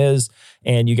stream is,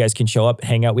 and you guys can show up,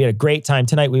 hang out. We had a great time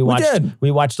tonight. We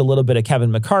watched a little bit of Kevin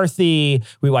McCarthy.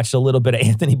 We watched a little bit of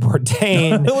Anthony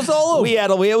Bourdain. It was all over.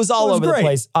 It was all over the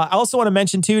place. I also want to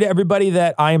mention too to everybody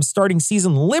that I am starting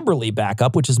Season Liberally back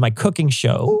up, which is my cooking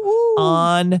show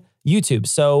on YouTube.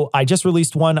 So I just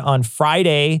released one on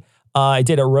Friday. I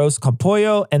did a roast con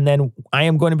pollo, and then I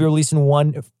am going to be releasing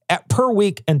one per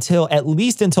week at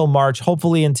least until March,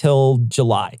 hopefully until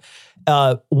July.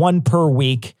 One per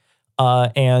week.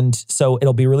 And so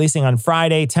it'll be releasing on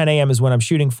Friday. 10 a.m. is when I'm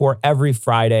shooting for every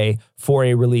Friday for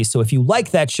a release. So if you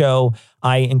like that show,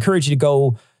 I encourage you to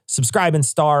go subscribe and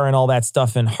star and all that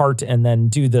stuff and heart, and then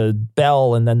do the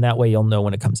bell. And then that way you'll know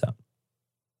when it comes out.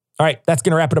 All right, that's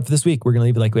going to wrap it up for this week. We're going to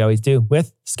leave it like we always do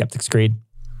with Skeptic's Creed.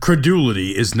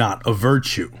 Credulity is not a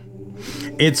virtue.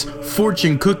 It's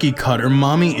fortune cookie cutter,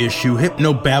 mommy issue,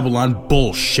 hypno-Babylon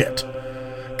bullshit.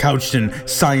 Couched in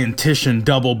scientician,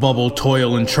 double bubble,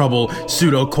 toil and trouble,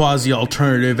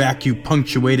 pseudo-quasi-alternative,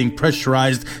 acupunctuating,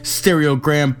 pressurized,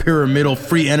 stereogram, pyramidal,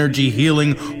 free energy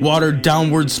healing, water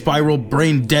downward spiral,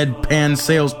 brain deadpan,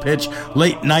 sales pitch,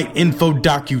 late night info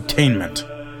docutainment.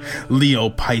 Leo,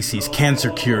 Pisces, cancer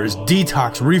cures,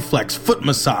 detox, reflex, foot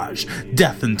massage,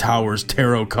 death in towers,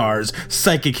 tarot cards,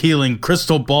 psychic healing,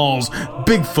 crystal balls,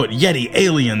 Bigfoot, Yeti,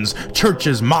 aliens,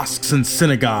 churches, mosques and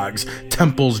synagogues,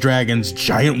 temples, dragons,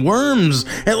 giant worms,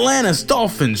 Atlantis,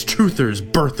 dolphins, truthers,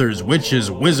 birthers,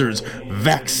 witches, wizards,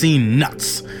 vaccine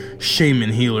nuts,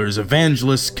 shaman healers,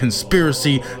 evangelists,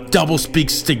 conspiracy, doublespeak,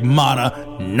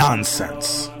 stigmata,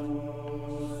 nonsense.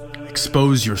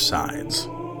 Expose your sides.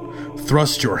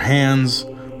 Thrust your hands,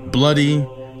 bloody,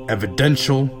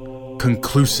 evidential,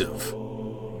 conclusive.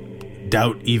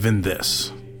 Doubt even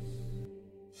this.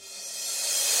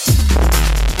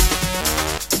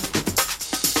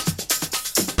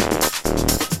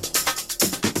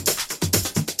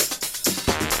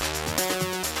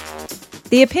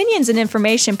 The opinions and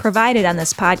information provided on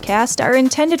this podcast are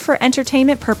intended for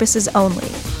entertainment purposes only.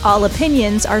 All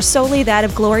opinions are solely that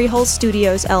of Glory Hole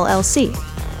Studios, LLC.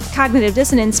 Cognitive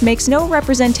Dissonance makes no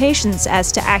representations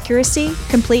as to accuracy,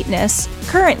 completeness,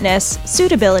 currentness,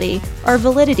 suitability, or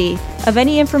validity of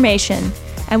any information,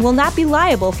 and will not be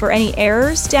liable for any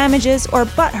errors, damages, or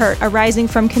butthurt arising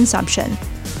from consumption.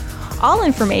 All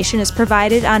information is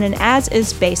provided on an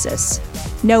as-is basis.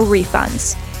 No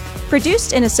refunds.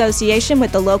 Produced in association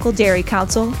with the local Dairy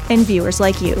Council and viewers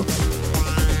like you.